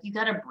know, it's like you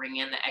got to bring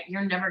in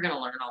you're never going to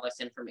learn all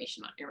this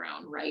information on your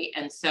own, right?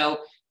 And so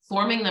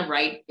forming the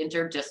right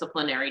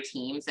interdisciplinary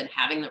teams and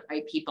having the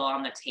right people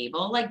on the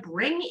table, like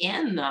bring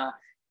in the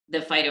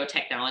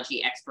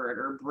phytotechnology expert,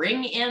 or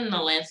bring in the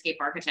landscape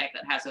architect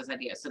that has those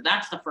ideas. So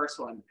that's the first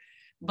one.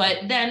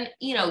 But then,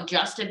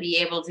 just to be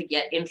able to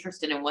get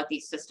interested in what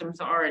these systems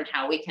are and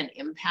how we can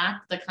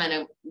impact the kind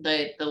of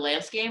the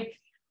landscape,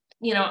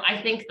 I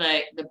think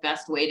the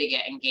best way to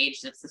get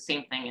engaged, it's the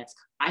same thing.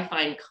 I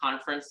find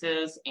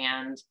conferences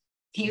and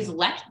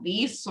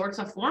these sorts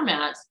of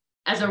formats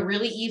as a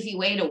really easy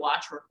way to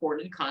watch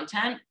recorded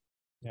content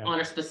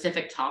on a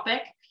specific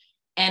topic.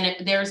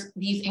 And there's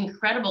these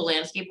incredible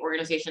landscape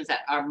organizations that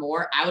are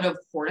more out of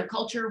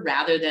horticulture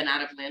rather than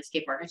out of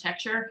landscape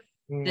architecture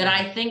that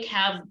I think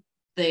have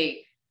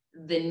the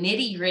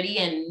nitty gritty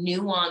and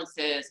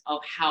nuances of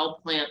how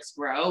plants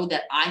grow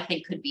that I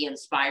think could be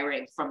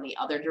inspiring from the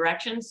other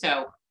direction.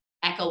 So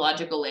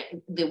ecological,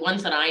 the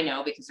ones that I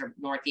know because they're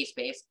Northeast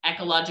based,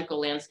 Ecological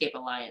Landscape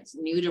Alliance,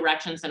 New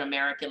Directions in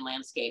American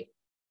Landscape.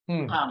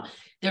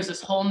 There's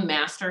this whole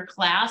master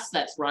class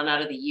that's run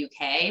out of the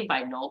UK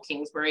by Noel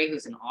Kingsbury,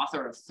 who's an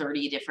author of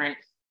 30 different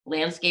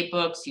landscape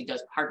books. He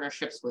does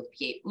partnerships with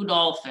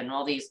PHYTO and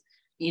all these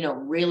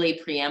really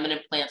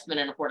preeminent plantsmen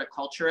and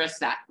horticulturists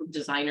that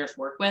designers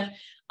work with.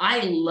 I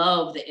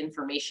love the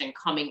information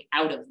coming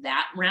out of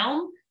that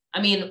realm.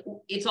 I mean,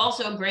 it's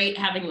also great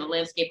having the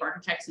landscape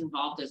architects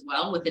involved as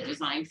well with the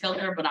design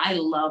filter, but I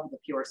love the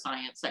pure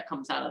science that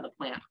comes out of the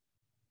plant,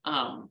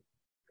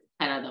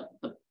 kind of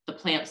the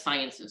plant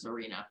sciences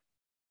arena.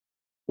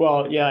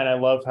 Well, yeah, and I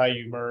love how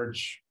you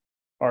merge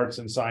arts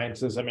and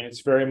sciences. I mean,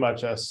 it's very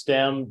much a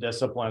STEM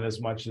discipline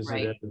as much as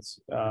it is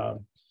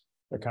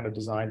a kind of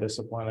design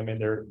discipline. I mean,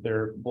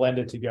 they're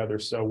blended together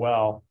so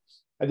well.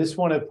 I just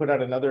want to put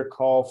out another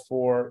call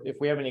for, if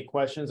we have any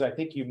questions, I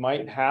think you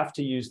might have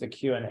to use the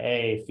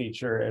Q&A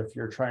feature if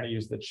you're trying to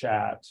use the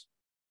chat.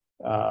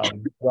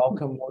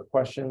 Welcome more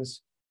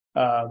questions.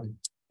 Yeah,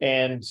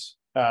 and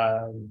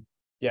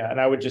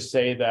I would just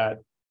say that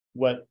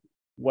what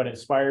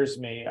inspires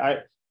me,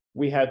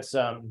 we had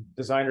some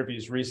design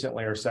reviews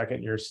recently. Our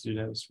second year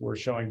students were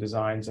showing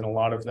designs, and a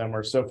lot of them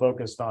are so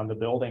focused on the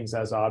buildings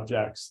as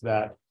objects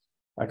that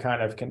I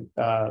kind of can,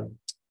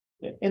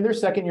 in their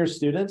second year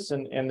students,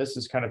 and this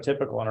is kind of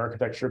typical in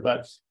architecture,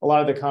 but a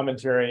lot of the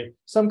commentary,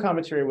 some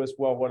commentary was,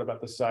 well, what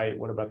about the site?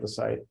 What about the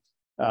site?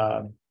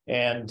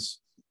 And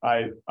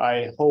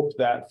I hope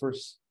that for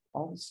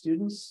all the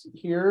students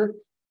here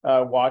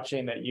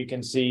watching, that you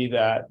can see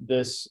that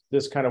this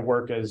kind of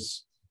work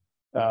is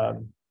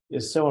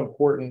so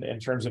important in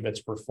terms of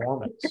its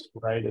performance,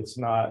 right?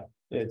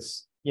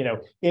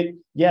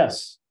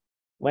 Yes,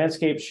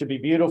 landscapes should be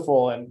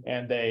beautiful,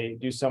 and they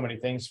do so many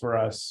things for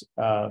us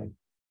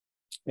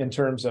in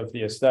terms of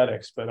the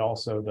aesthetics, but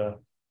also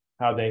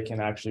how they can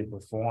actually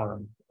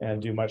perform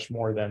and do much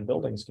more than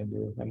buildings can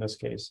do in this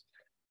case.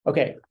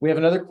 Okay, we have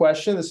another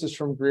question. This is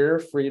from Greer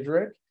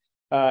Friedrich.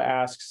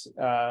 Asks,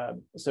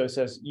 so it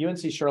says,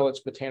 UNC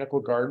Charlotte's Botanical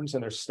Gardens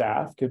and their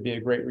staff could be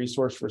a great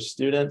resource for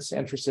students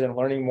interested in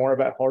learning more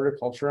about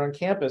horticulture on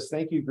campus.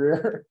 Thank you,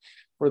 Greer,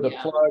 for the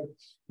plug.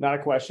 Not a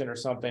question or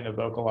something to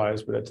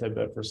vocalize, but a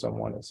tidbit for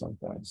someone at some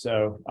point.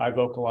 So I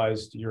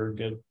vocalized your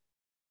good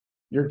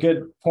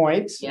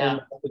points and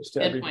message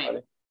to everybody.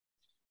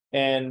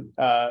 Point.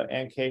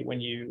 And Kate,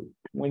 when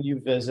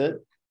you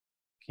visit,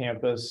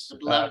 campus.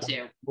 I'd love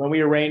to. When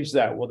we arrange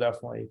that, we'll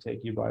definitely take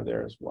you by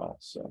there as well.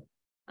 So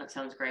that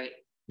sounds great.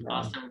 Yeah.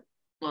 Awesome.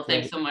 Well,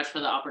 thanks so much for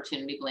the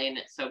opportunity, Blaine.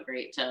 It's so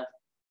great to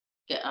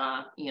get,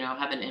 have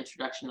an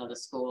introduction of the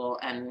school.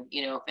 And,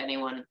 if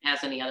anyone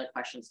has any other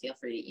questions, feel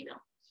free to email.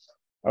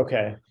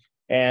 Okay.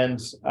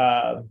 And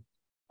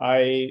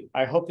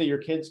I hope that your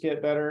kids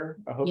get better.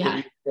 I hope that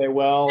you stay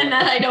well. And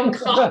that I don't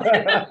call it.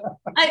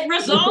 It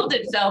resolved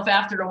itself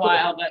after a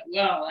while, but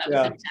wow, that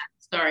was intense.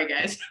 Sorry,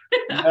 guys.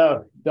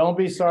 No, don't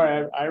be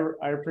sorry.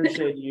 I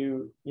appreciate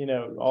you,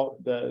 all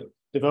the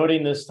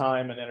devoting this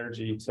time and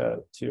energy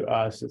to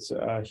us. It's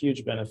a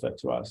huge benefit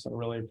to us. I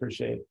really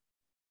appreciate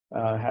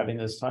having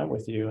this time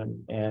with you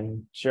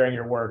and sharing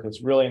your work.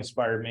 It's really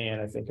inspired me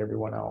and I think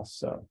everyone else.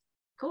 So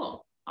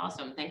cool.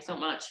 Awesome. Thanks so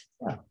much.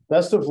 Yeah.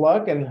 Best of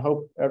luck and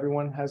hope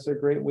everyone has a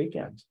great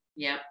weekend.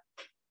 Yeah.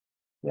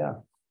 Yeah.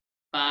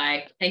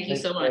 Bye.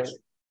 Thanks so much.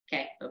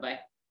 Okay. Bye-bye.